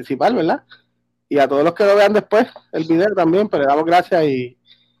y participar, ¿verdad? Y a todos los que lo vean después, el video también, pues le damos gracias y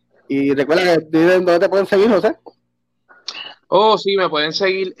recuerda que dicen dónde te pueden seguir, José. Oh, sí, me pueden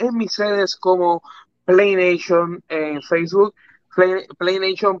seguir en mis redes como PlayNation en Facebook,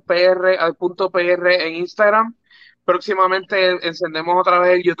 PlayNationPR.pr en Instagram. Próximamente encendemos otra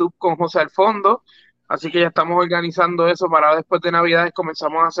vez el YouTube con José al fondo, así que ya estamos organizando eso para después de Navidades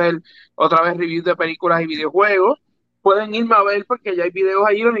comenzamos a hacer otra vez reviews de películas y videojuegos. Pueden irme a ver porque ya hay videos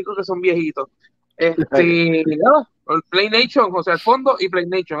ahí, lo único que son viejitos. Nada, PlayNation, José al fondo y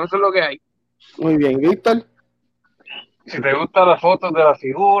PlayNation, eso es lo que hay. Muy bien, Víctor. Si te gustan las fotos de la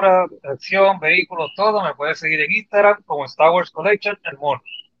figura, acción, vehículos, todo, me puedes seguir en Instagram como Star Wars Collection, el mono.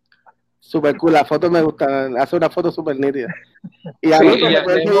 Super cool, la foto me gusta, hace una foto super nítida. Y Sí,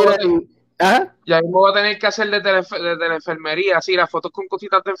 ya mismo va a tener que hacer de la enfermería, así las fotos con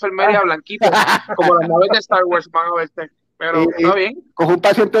cositas de enfermería blanquitas, como las naves de Star Wars van a verte. Pero está bien. Coge un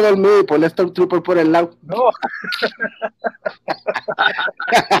paciente dormido y ponle Stormtrooper por el lado. No.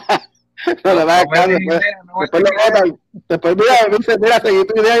 No le va a dejar, después lo votan. Después mira, seguí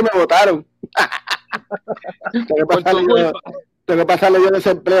tu idea y me votaron. Tengo que pasarle yo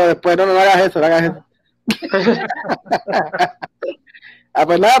desempleo después. No hagas eso,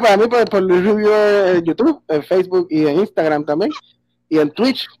 pues nada, para mí por Luis Rubio en YouTube, en Facebook y en Instagram también. Y en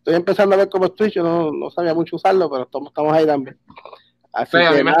Twitch. Estoy empezando a ver cómo es Twitch. Yo no sabía mucho usarlo, pero estamos ahí también. Así que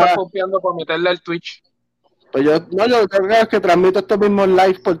a mí me están confiando para meterle al Twitch. Pues yo creo que transmito estos mismos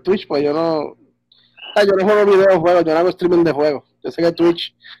live por Twitch, pues yo no juego videojuegos, yo no hago streaming de juegos. Yo sé que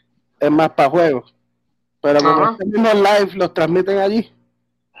Twitch es más para juegos, pero como estos mismos live los transmiten allí.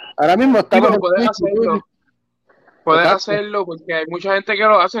 Ahora mismo estamos en Twitch. Puedes hacerlo porque hay mucha gente que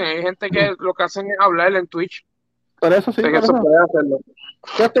lo hace, hay gente que lo que hacen es hablar en Twitch. Por eso sí. Eso puede hacerlo.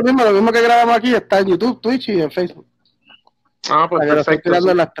 Lo mismo que grabamos aquí está en YouTube, Twitch y en Facebook. Pues perfecto. Lo estoy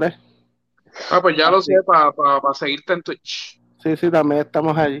tirando en las 3. Pues ya lo sé para seguirte en Twitch. Sí, también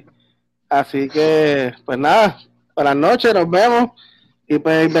estamos allí. Así que, pues nada, buenas noches, nos vemos. Y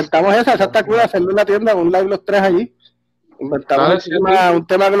pues inventamos esa está cool, hacerlo en la tienda, un live los 3 allí. Inventamos un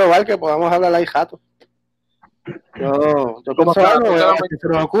tema global que podamos hablar ahí jato. Yo pienso algo, que se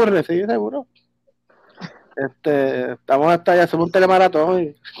nos ocurre, sí, seguro. Estamos hasta allá, hacemos un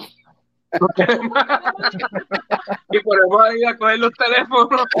telemaratón y ponemos ahí a coger los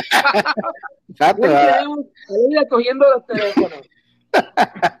teléfonos. Exacto. Ahí cogiendo los teléfonos.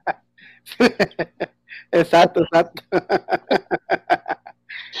 Exacto.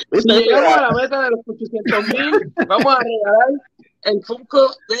 Si llegamos a la meta de los 800,000, vamos a regalar el Funko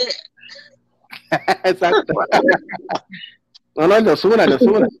de... Exacto. No, el de Ozuna. Espérate,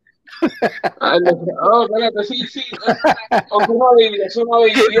 sí. Ozuna Baby.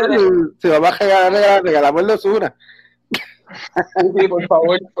 Si vamos a regalamos el de Ozuna. Sí, por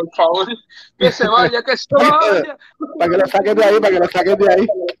favor. Que se vaya. Para que lo saques de ahí,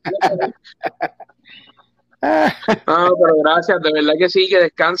 No, pero gracias, de verdad que sí, que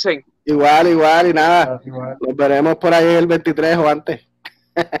descansen. Igual, y nada. Nos veremos por ahí el 23 o antes.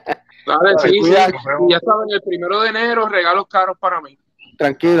 Dale, sí, sí. Cuida. Y ya saben, el 1 de enero, regalos caros para mí.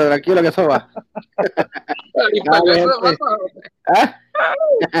 Tranquilo, que eso va.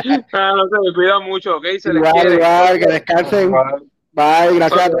 No se me cuida mucho, ¿ok? Se les Igual, quiere. que descansen. Bye,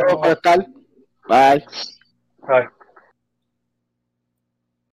 gracias a todos por estar. Bye.